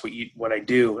 you ask what I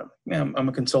do, I'm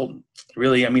a consultant.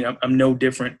 Really, I mean, I'm no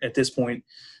different at this point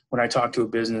when I talk to a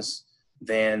business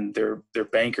than their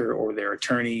banker or their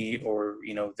attorney, or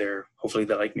hopefully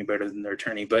they like me better than their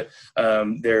attorney, but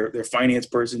their finance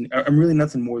person. I'm really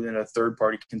nothing more than a third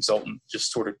party consultant,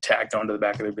 just sort of tacked onto the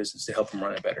back of their business to help them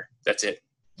run it better. That's it.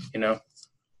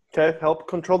 Okay, help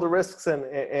control the risks and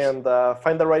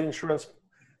find the right insurance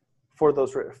for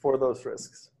those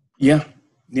risks. Yeah,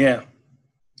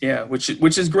 which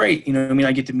is great.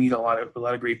 I get to meet a lot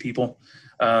of great people,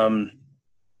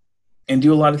 and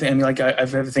do a lot of things. I mean, like I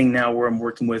have a thing now where I'm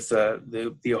working with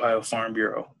the Ohio Farm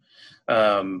Bureau,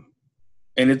 and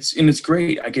it's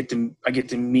great. I get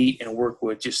to meet and work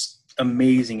with just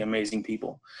amazing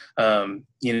people, and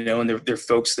they're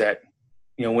folks that.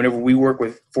 Whenever we work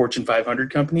with Fortune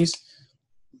 500 companies,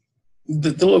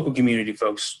 the local community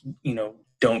folks,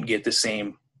 don't get the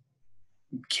same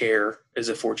care as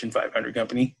a Fortune 500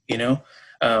 company,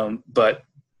 but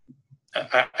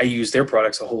I use their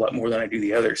products a whole lot more than I do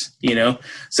the others,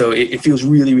 so it feels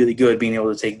really, really good being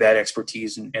able to take that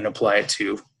expertise and apply it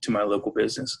to my local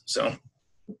business. So.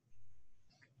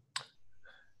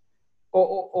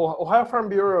 Ohio Farm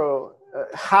Bureau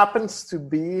happens to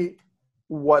be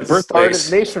what started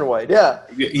Nationwide. Yeah,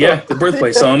 the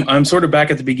birthplace. So I'm sort of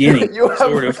back at the beginning. You have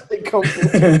sort of.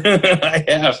 I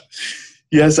have.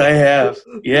 Yes, I have.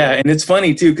 Yeah, and it's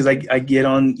funny too because I get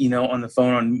on on the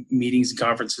phone on meetings and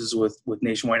conferences with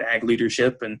Nationwide Ag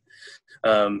leadership, and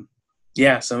some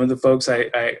of the folks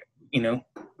I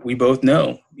we both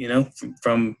know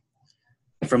from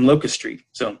Locust Street.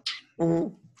 So.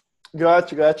 Mm-hmm.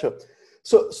 Gotcha.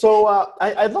 So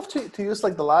I'd love to use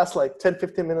like the last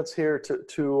 10-15 minutes here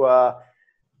to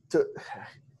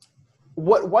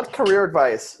what career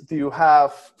advice do you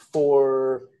have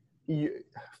for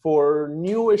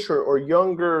newish or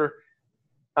younger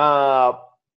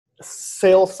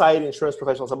sales side insurance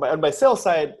professionals? And by sales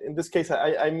side, in this case,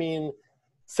 I mean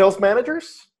sales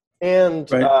managers and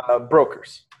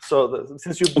brokers. So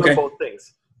since you've done both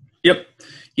things. Yep.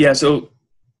 Yeah. So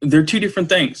they're two different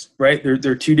things, right?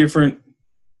 They're two different.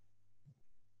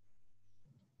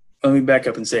 Let me back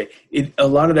up and say a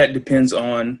lot of that depends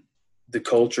on the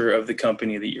culture of the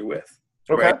company that you're with.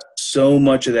 Okay. Right? So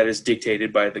much of that is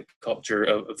dictated by the culture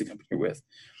of the company you're with.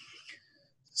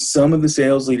 Some of the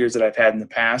sales leaders that I've had in the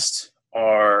past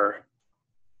are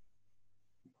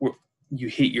you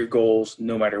hit your goals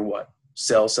no matter what.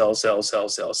 Sell,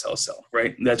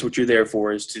 right? And that's what you're there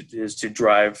for is to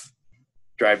drive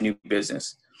new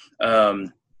business.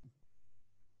 I've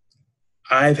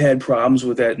had problems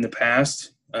with that in the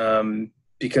past.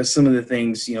 Because some of the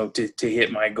things, to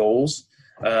hit my goals,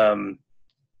 I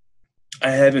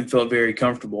haven't felt very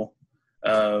comfortable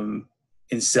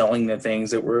in selling the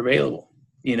things that were available.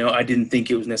 I didn't think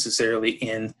it was necessarily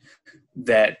in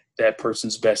that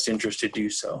person's best interest to do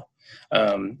so.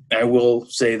 I will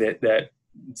say that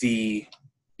the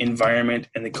environment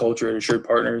and the culture at Assured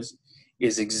Partners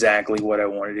is exactly what I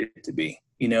wanted it to be.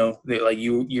 Like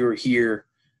you're here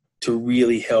to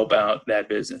really help out that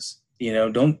business.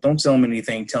 Don't sell them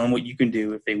anything. Tell them what you can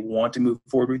do. If they want to move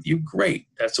forward with you, great.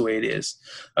 That's the way it is.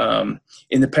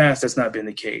 In the past, that's not been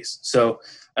the case. So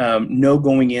know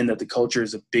going in that the culture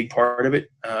is a big part of it.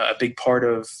 A big part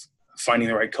of finding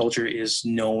the right culture is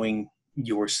knowing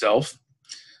yourself,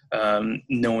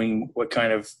 knowing what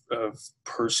kind of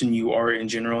person you are in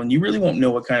general. And you really won't know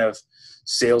what kind of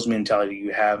sales mentality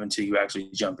you have until you actually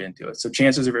jump into it. So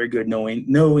chances are very good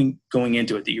knowing going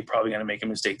into it that you're probably going to make a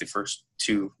mistake the first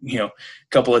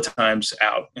couple of times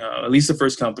out, at least the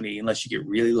first company, unless you get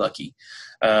really lucky,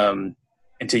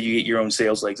 until you get your own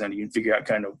sales legs under you and figure out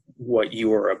kind of what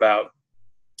you are about.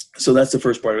 So that's the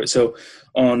first part of it. So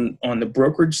on the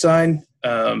brokerage side,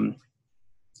 I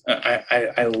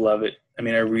love it. I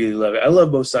mean, I really love it. I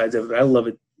love both sides of it. I love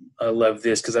it. I love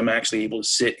this because I'm actually able to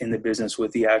sit in the business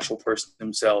with the actual person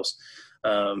themselves,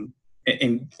 and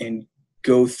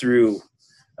go through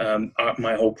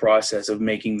my whole process of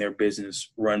making their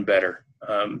business run better.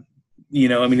 You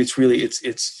know, I mean, it's really,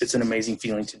 it's an amazing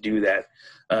feeling to do that.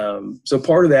 So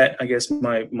part of that, I guess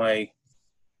my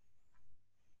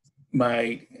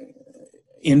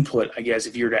input, I guess,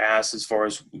 if you were to ask as far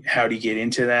as how do you get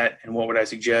into that and what would I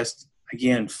suggest,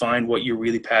 again, find what you're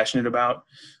really passionate about,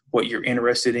 what you're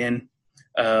interested in.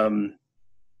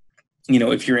 You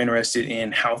know, if you're interested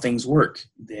in how things work,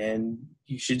 then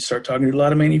you should start talking to a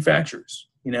lot of manufacturers.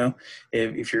 You know,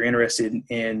 if you're interested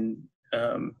in,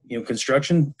 you know,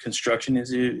 construction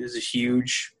is a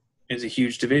huge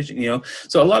division, you know,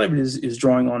 so a lot of it is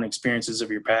drawing on experiences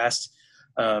of your past.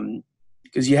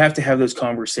 Because you have to have those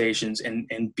conversations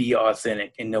and be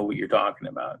authentic and know what you're talking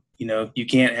about. You know, you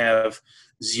can't have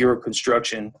zero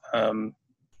construction,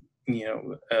 you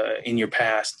know, in your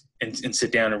past and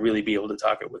sit down and really be able to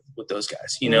talk it with those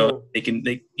guys. You know,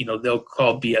 you know, they'll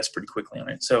call BS pretty quickly on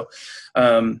it. So,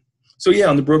 yeah,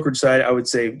 on the brokerage side, I would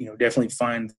say, you know, definitely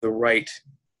find the right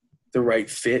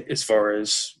fit as far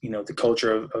as, you know, the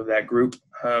culture of that group.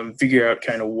 Figure out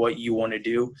kind of what you want to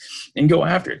do and go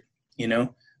after it. You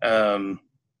know.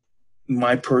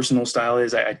 My personal style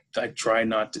is I try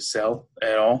not to sell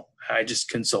at all. I just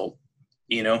consult,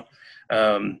 you know.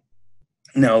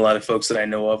 Now a lot of folks that I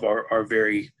know of are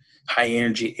very high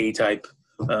energy A-type,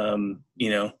 you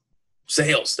know,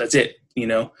 sales. That's it. You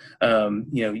know,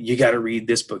 you got to read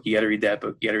this book. You got to read that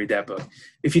book. You got to read that book.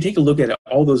 If you take a look at it,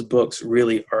 all those books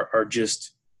really are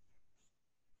just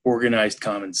organized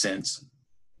common sense,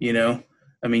 you know.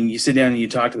 I mean, you sit down and you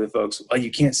talk to the folks. Well,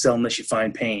 you can't sell unless you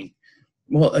find pain.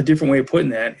 Well, a different way of putting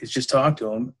that is just talk to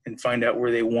them and find out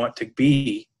where they want to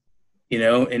be, you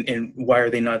know, and why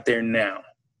are they not there now,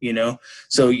 you know?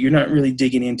 So you're not really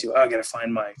digging into, I got to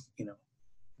find my, you know,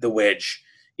 the wedge,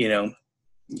 you know.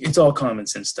 It's all common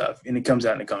sense stuff, and it comes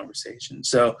out in a conversation.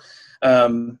 So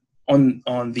on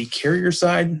the carrier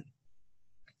side,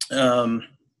 it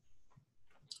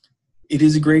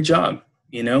is a great job.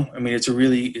 You know, I mean, it's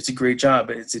a great job,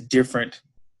 but it's a different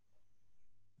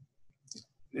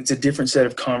set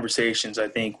of conversations, I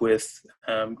think, with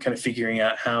kind of figuring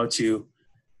out how to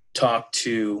talk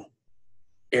to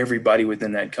everybody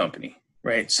within that company,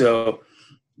 right? So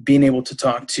being able to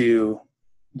talk to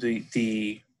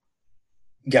the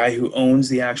guy who owns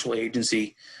the actual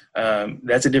agency,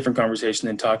 that's a different conversation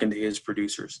than talking to his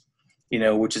producers, you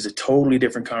know, which is a totally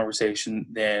different conversation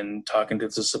than talking to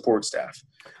the support staff.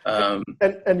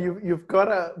 And you've got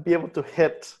to be able to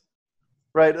hit,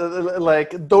 right?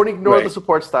 Like, don't ignore the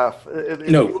support staff.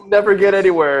 No. You'll never get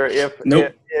anywhere if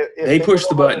they push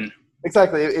the button.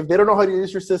 Exactly. If they don't know how to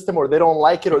use your system, or they don't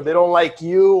like it, or they don't like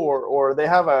you, or they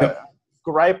have a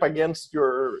gripe against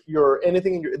your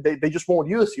anything, they just won't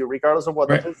use you regardless of what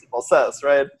the principal says,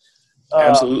 right?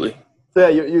 Absolutely. So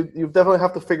yeah, you definitely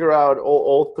have to figure out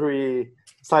all three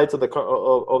sides of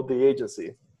the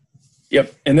agency.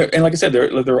 Yep, and like I said,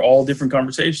 they're all different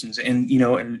conversations, and you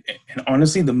know, and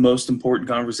honestly, the most important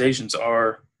conversations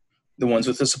are the ones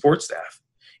with the support staff.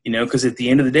 You know, because at the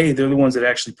end of the day, they're the ones that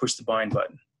actually push the buying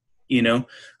button. You know,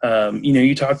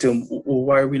 you talk to them. Well,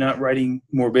 why are we not writing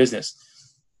more business?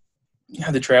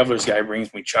 Yeah, the Travelers guy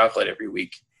brings me chocolate every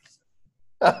week.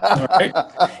 All right.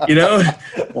 You know,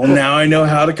 well, now I know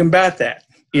how to combat that.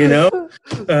 You know,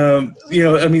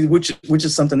 I mean, which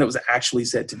is something that was actually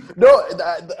said to me. No,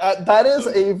 that is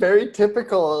a very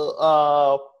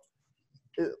typical,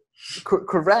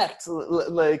 correct.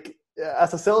 Like,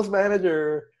 as a sales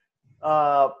manager,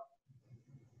 I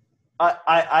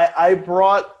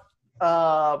brought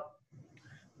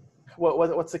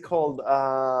what's it called?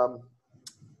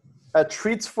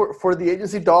 Treats for the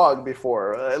agency dog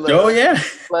before. Yep.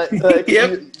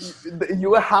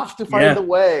 You have to find a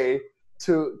way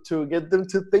to get them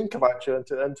to think about you and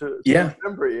to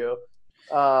remember you.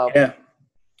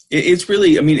 It's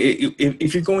really, I mean,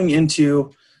 if you're going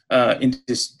into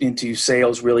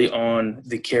sales really on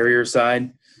the carrier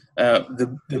side,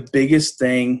 the biggest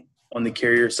thing on the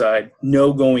carrier side,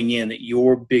 know going in that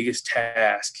your biggest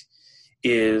task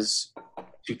is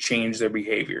to change their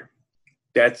behavior.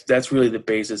 That's really the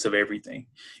basis of everything.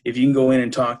 If you can go in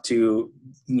and talk to,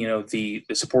 you know, the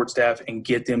support staff and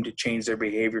get them to change their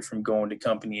behavior from going to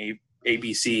company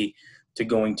ABC to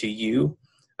going to you,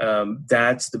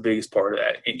 that's the biggest part of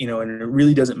that. You know, and it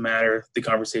really doesn't matter the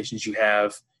conversations you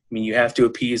have. I mean, you have to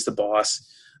appease the boss.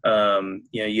 You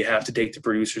know, you have to take the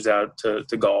producers out to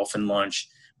golf and lunch,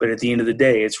 But at the end of the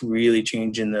day, it's really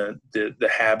changing the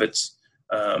habits,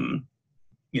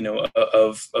 you know,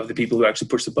 of the people who actually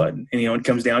push the button. And, you know, it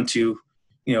comes down to,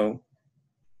 you know,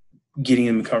 getting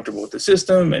them comfortable with the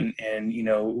system, and you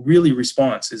know, really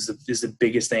response is the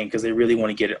biggest thing, because they really want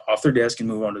to get it off their desk and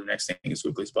move on to the next thing as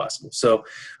quickly as possible. So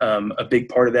a big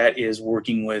part of that is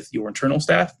working with your internal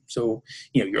staff. So,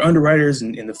 you know, your underwriters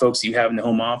and the folks that you have in the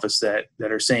home office that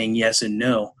are saying yes and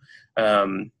no,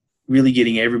 really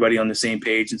getting everybody on the same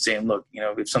page and saying, look, you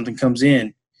know, if something comes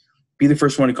in, be the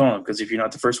first one to call them, because if you're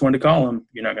not the first one to call them,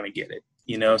 you're not going to get it,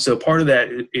 you know? So part of that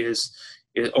is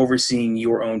overseeing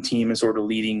your own team and sort of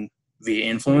leading via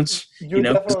influence. You're you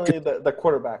know, definitely the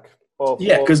quarterback.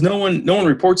 Because no one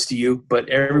reports to you, but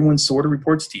everyone sort of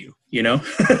reports to you, you know?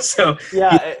 So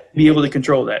yeah, be able to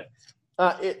control that.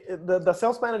 The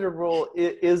sales manager role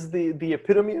is the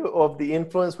epitome of the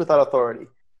influence without authority.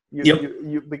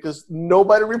 You because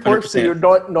nobody reports 100%. To you,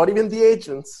 not even the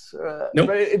agents. Nope.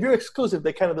 Right? If you're exclusive,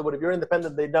 they kind of do, but if you're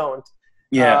independent, they don't.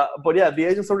 Yeah. But yeah, the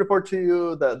agents don't report to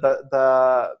you.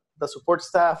 The support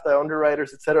staff, the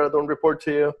underwriters, etc., don't report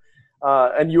to you.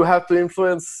 And you have to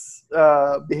influence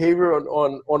behavior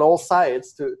on all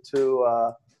sides to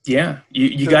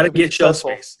you got to get shelf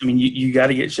space. I mean, you got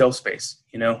to get shelf space,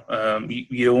 you know.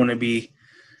 You don't want to be,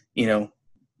 you know,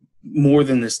 more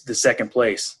than the second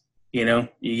place, you know.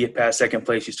 You get past second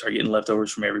place, you start getting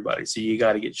leftovers from everybody. So you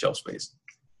got to get shelf space.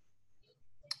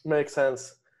 Makes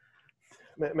sense.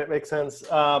 Makes sense.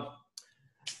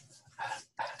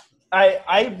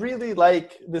 I really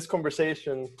like this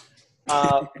conversation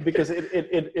because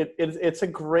it's a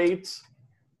great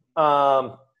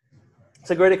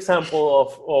example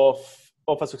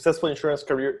of a successful insurance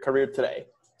career today,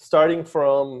 starting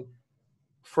from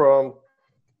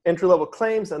entry-level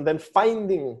claims and then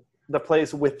finding the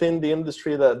place within the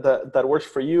industry that works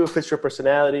for you, fits your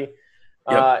personality,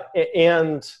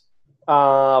 and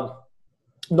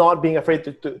not being afraid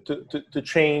to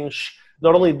change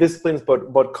not only disciplines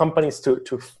but companies to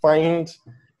find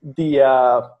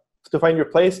your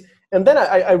place. And then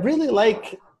I really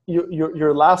like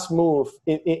your last move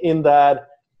in that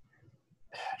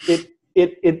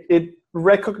it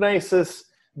recognizes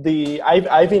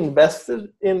I've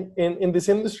invested in this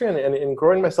industry and in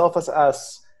growing myself as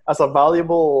a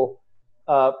valuable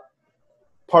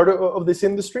part of this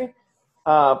industry.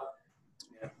 Now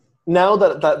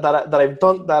that I've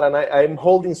done that and I'm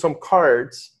holding some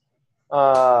cards,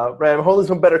 right? I'm holding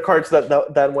some better cards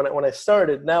than when I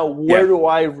started. Now, where do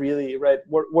I really, right?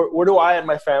 Where do I and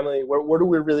my family, where do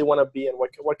we really want to be, and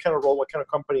what kind of role, what kind of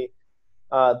company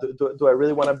do I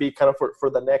really want to be, kind of for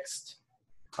the next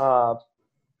for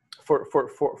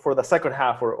the second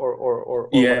half or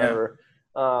whatever.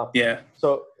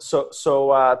 So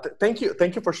thank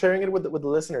you for sharing it with the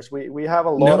listeners. We have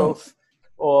a lot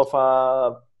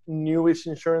of newish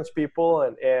insurance people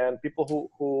and people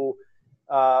who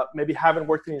maybe haven't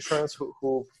worked in insurance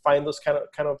who find us kind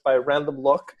of by random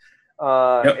luck,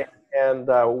 and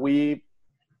we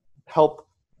help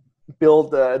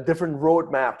build different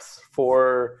roadmaps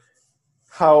for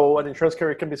how an insurance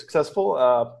carrier can be successful.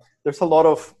 There's a lot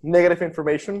of negative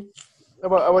information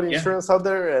about insurance out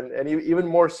there, and even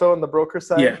more so on the broker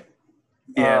side.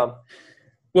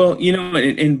 Well, you know,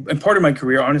 and part of my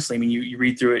career, honestly, I mean, you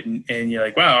read through it and you're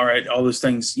like, wow, all right, all those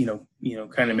things, you know,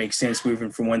 kind of make sense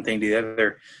moving from one thing to the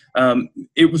other.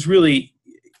 It was really,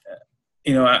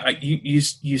 you know,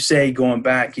 you say going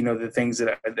back, you know, the things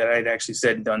that I'd actually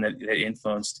said and done that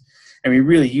influenced. I mean,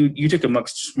 really, you took a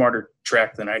much smarter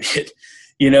track than I did.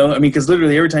 You know, I mean, because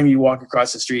literally every time you walk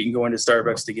across the street and go into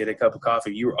Starbucks to get a cup of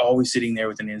coffee, you were always sitting there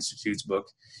with an institute's book.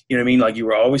 You know what I mean? Like you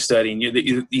were always studying.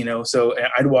 You know, so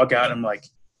I'd walk out and I'm like,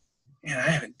 man, I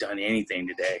haven't done anything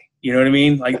today. You know what I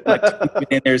mean? Like he's been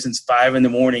in there since 5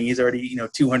 a.m. He's already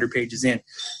 200 pages in.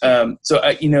 So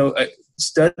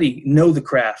study, know the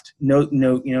craft, know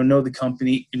the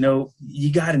company.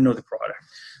 You got to know the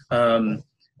product,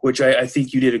 which I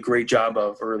think you did a great job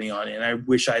of early on, and I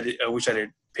wish I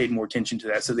had paid more attention to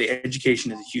that. So the education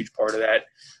is a huge part of that.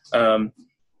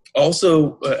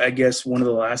 Also, I guess one of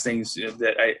the last things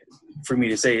for me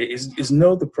to say is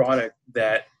know the product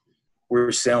that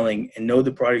we're selling, and know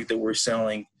the product that we're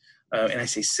selling. And I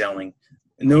say selling,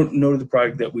 know the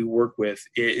product that we work with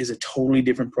is a totally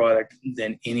different product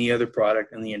than any other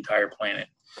product on the entire planet.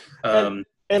 And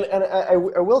I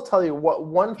will tell you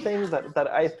one thing that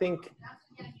I think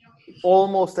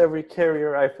almost every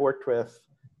carrier I've worked with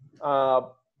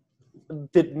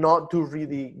did not do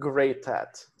really great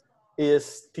at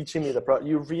is teaching me the product.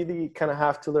 You really kind of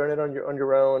have to learn it on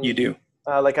your own. You do.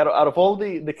 Like out of all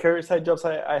the carrier side jobs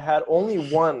I had, only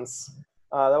once,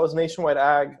 that was Nationwide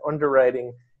Ag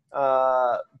underwriting.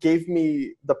 gave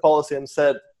me the policy and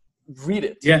said, read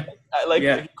it. Yeah.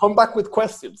 Come back with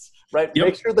questions, right? Yep.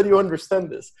 Make sure that you understand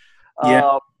this.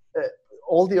 Yeah.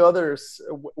 All the others,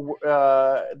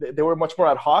 they were much more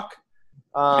ad hoc.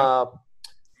 The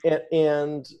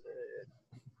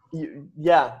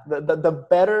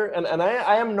better, and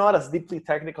I am not as deeply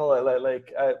technical.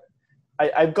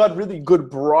 I've got really good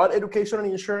broad education on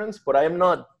insurance, but I am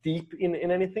not deep in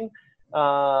anything.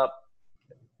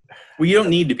 Well, you don't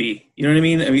need to be. You know what I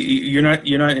mean? I mean, you're not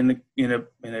in a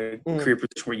career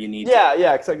position where you need.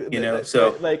 Yeah, exactly. You know,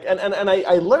 so and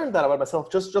I learned that about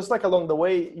myself. Just like along the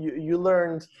way, you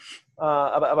learned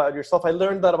about yourself. I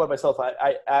learned that about myself.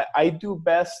 I do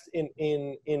best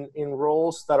in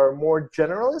roles that are more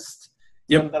generalist,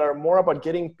 yep, and that are more about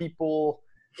getting people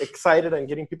excited and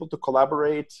getting people to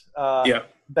collaborate.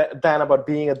 Than about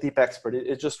being a deep expert.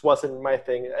 It just wasn't my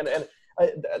thing. And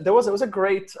it was a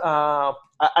great.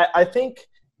 I think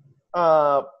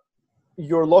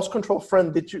your loss control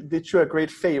friend did you a great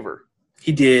favor.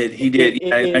 He did.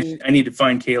 I need to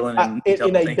find Kalen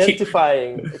in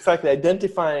identifying.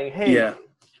 Hey,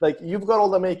 like you've got all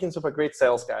the makings of a great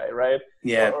sales guy, right?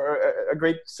 Yeah, or a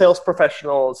great sales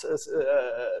professional.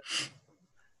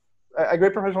 A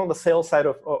great professional on the sales side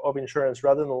of insurance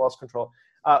rather than the loss control.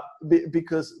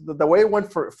 Because the way it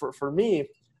went for me,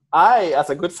 I, as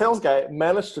a good sales guy,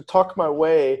 managed to talk my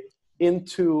way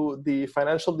into the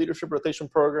financial leadership rotation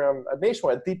program at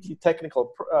Nationwide, deeply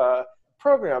technical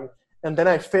program, and then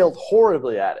I failed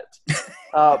horribly at it.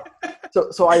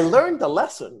 So I learned the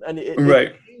lesson, and it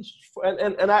changed,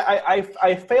 and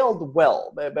I failed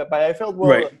well. But I failed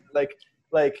well,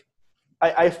 like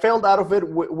I failed out of it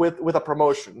with a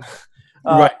promotion.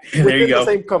 Right. There you go. The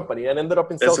same company, and ended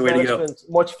up in sales management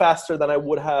much faster than I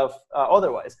would have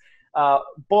otherwise.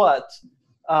 But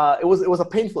it was a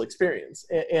painful experience,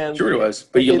 and sure it was.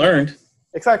 But you learned.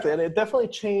 Exactly, and it definitely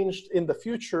changed in the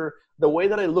future the way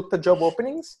that I looked at job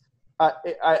openings.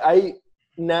 I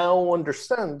now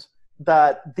understand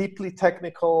that deeply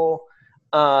technical,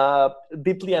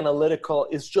 deeply analytical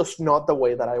is just not the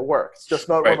way that I work. It's just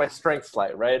not where my strengths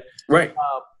lie, right? Right.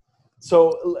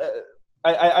 So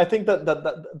I think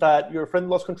that your friend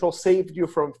Loss Control saved you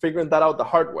from figuring that out the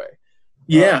hard way.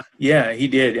 Yeah, he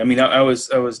did. I mean, I was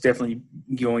definitely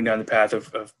going down the path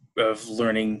of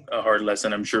learning a hard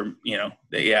lesson. I'm sure,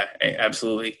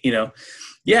 absolutely, and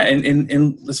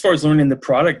as far as learning the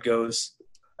product goes,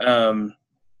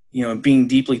 being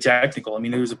deeply technical. I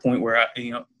mean, there was a point where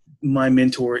my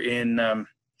mentor in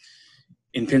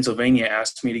Pennsylvania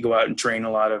asked me to go out and train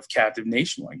a lot of captive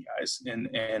Nationwide guys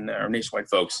and our Nationwide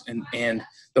folks, and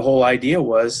the whole idea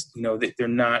was, that they're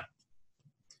not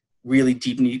really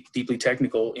deeply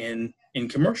technical in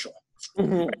commercial.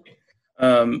 Mm-hmm.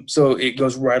 Right? So it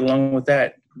goes right along with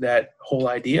that whole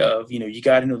idea of, you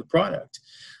got to know the product.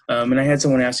 And I had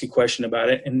someone ask a question about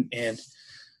it. And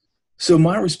so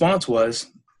my response was,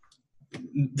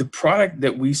 the product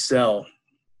that we sell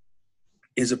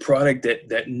is a product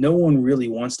that no one really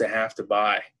wants to have to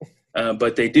buy,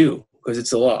 but they do because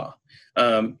it's a law.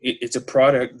 It's a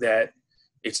product that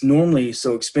it's normally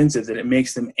so expensive that it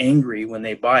makes them angry when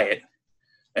they buy it.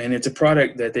 And it's a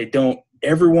product that they don't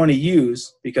ever want to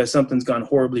use because something's gone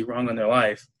horribly wrong in their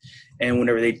life. And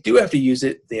whenever they do have to use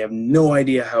it, they have no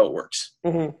idea how it works.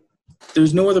 Mm-hmm.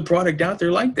 There's no other product out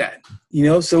there like that,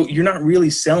 so you're not really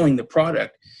selling the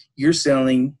product. You're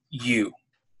selling you.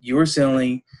 You're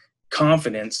selling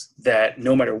confidence that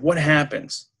no matter what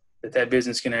happens, that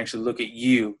business can actually look at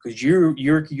you because you're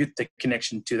the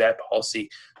connection to that policy,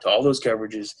 to all those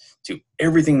coverages, to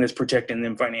everything that's protecting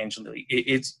them financially.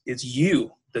 It's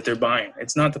you that they're buying.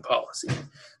 It's not the policy.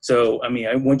 So, I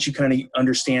mean, once you kind of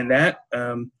understand that,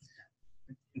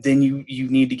 then you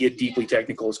need to get deeply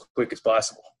technical as quick as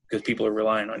possible because people are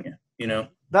relying on you,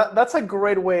 That's a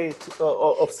great way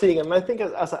of seeing it. And I think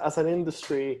as an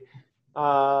industry,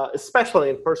 especially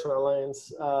in personal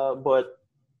lines, but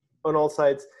on all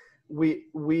sides, we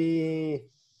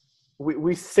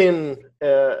sin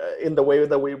in the way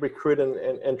that we recruit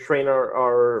and train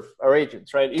our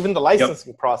agents, right? Even the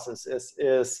licensing process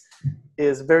is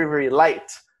very, very light.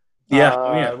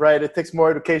 Right. It takes more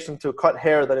education to cut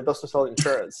hair than it does to sell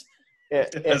insurance.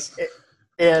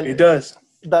 And it does.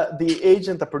 The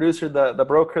agent, the producer, the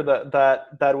broker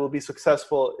that will be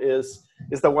successful is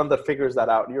the one that figures that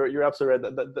out. You're absolutely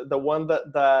right. The one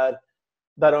that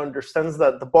understands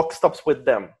that the buck stops with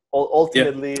them.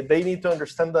 Ultimately, they need to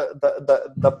understand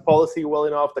the policy well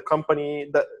enough, the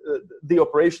company, the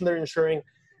operation they're insuring,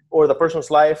 or the person's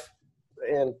life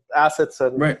and assets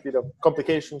and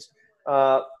complications.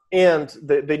 And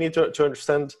they need to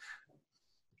understand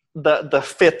the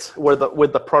fit with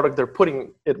the product they're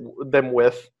putting them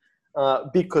with.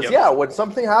 Because when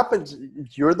something happens,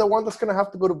 you're the one that's going to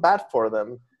have to go to bat for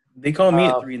them. They call me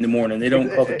at 3 a.m. They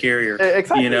don't call the carrier.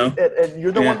 Exactly. You know, and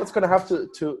you're the one that's going to have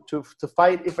to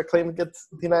fight if a claim gets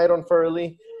denied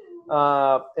unfairly.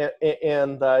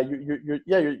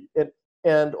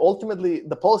 And ultimately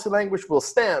the policy language will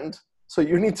stand. So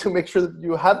you need to make sure that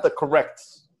you have the correct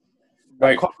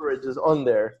coverages on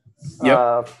there.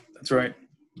 Yep, that's right.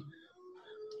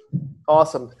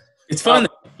 Awesome. It's fun.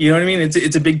 You know what I mean?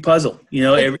 It's a big puzzle. You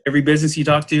know, every business you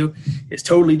talk to is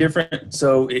totally different.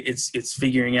 So it's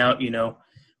figuring out, you know,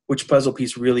 which puzzle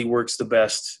piece really works the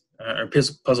best, or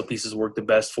puzzle pieces work the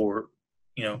best for,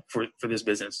 you know, for this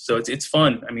business. So it's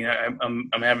fun. I mean,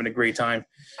 I'm having a great time.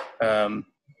 I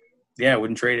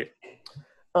wouldn't trade it.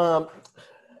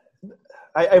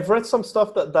 I've read some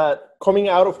stuff that coming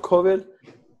out of COVID,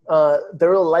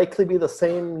 there will likely be the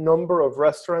same number of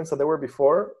restaurants that there were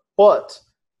before, but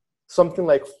something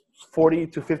like 40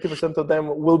 to 50% of them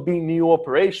will be new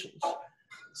operations.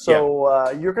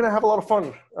 So you're going to have a lot of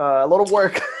fun, a lot of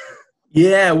work.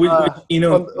 Yeah, you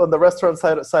know, on the restaurant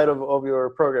side of your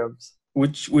programs.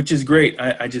 Which is great.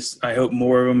 I hope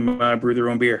more of them brew their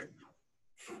own beer.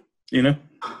 You know.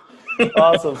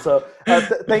 Awesome. So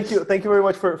thank you very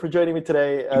much for joining me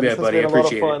today. This has been a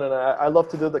lot of fun, and I love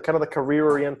to do the kind of the career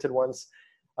oriented ones.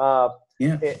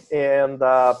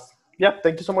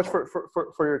 Thank you so much for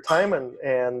your time,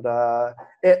 and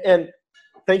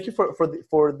thank you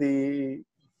for the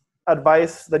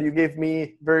advice that you gave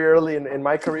me very early in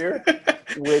my career,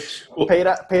 which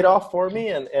paid off for me,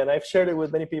 and I've shared it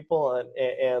with many people,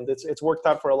 and it's worked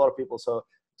out for a lot of people. So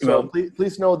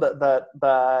please know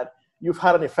that you've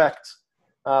had an effect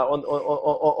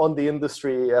on the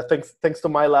industry. Thanks to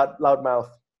my loud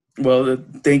mouth. Well,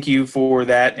 thank you for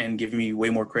that and giving me way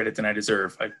more credit than I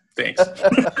deserve. Thanks. All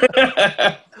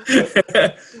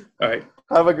right.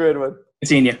 Have a great one.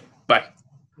 Seeing you. Bye.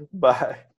 Bye.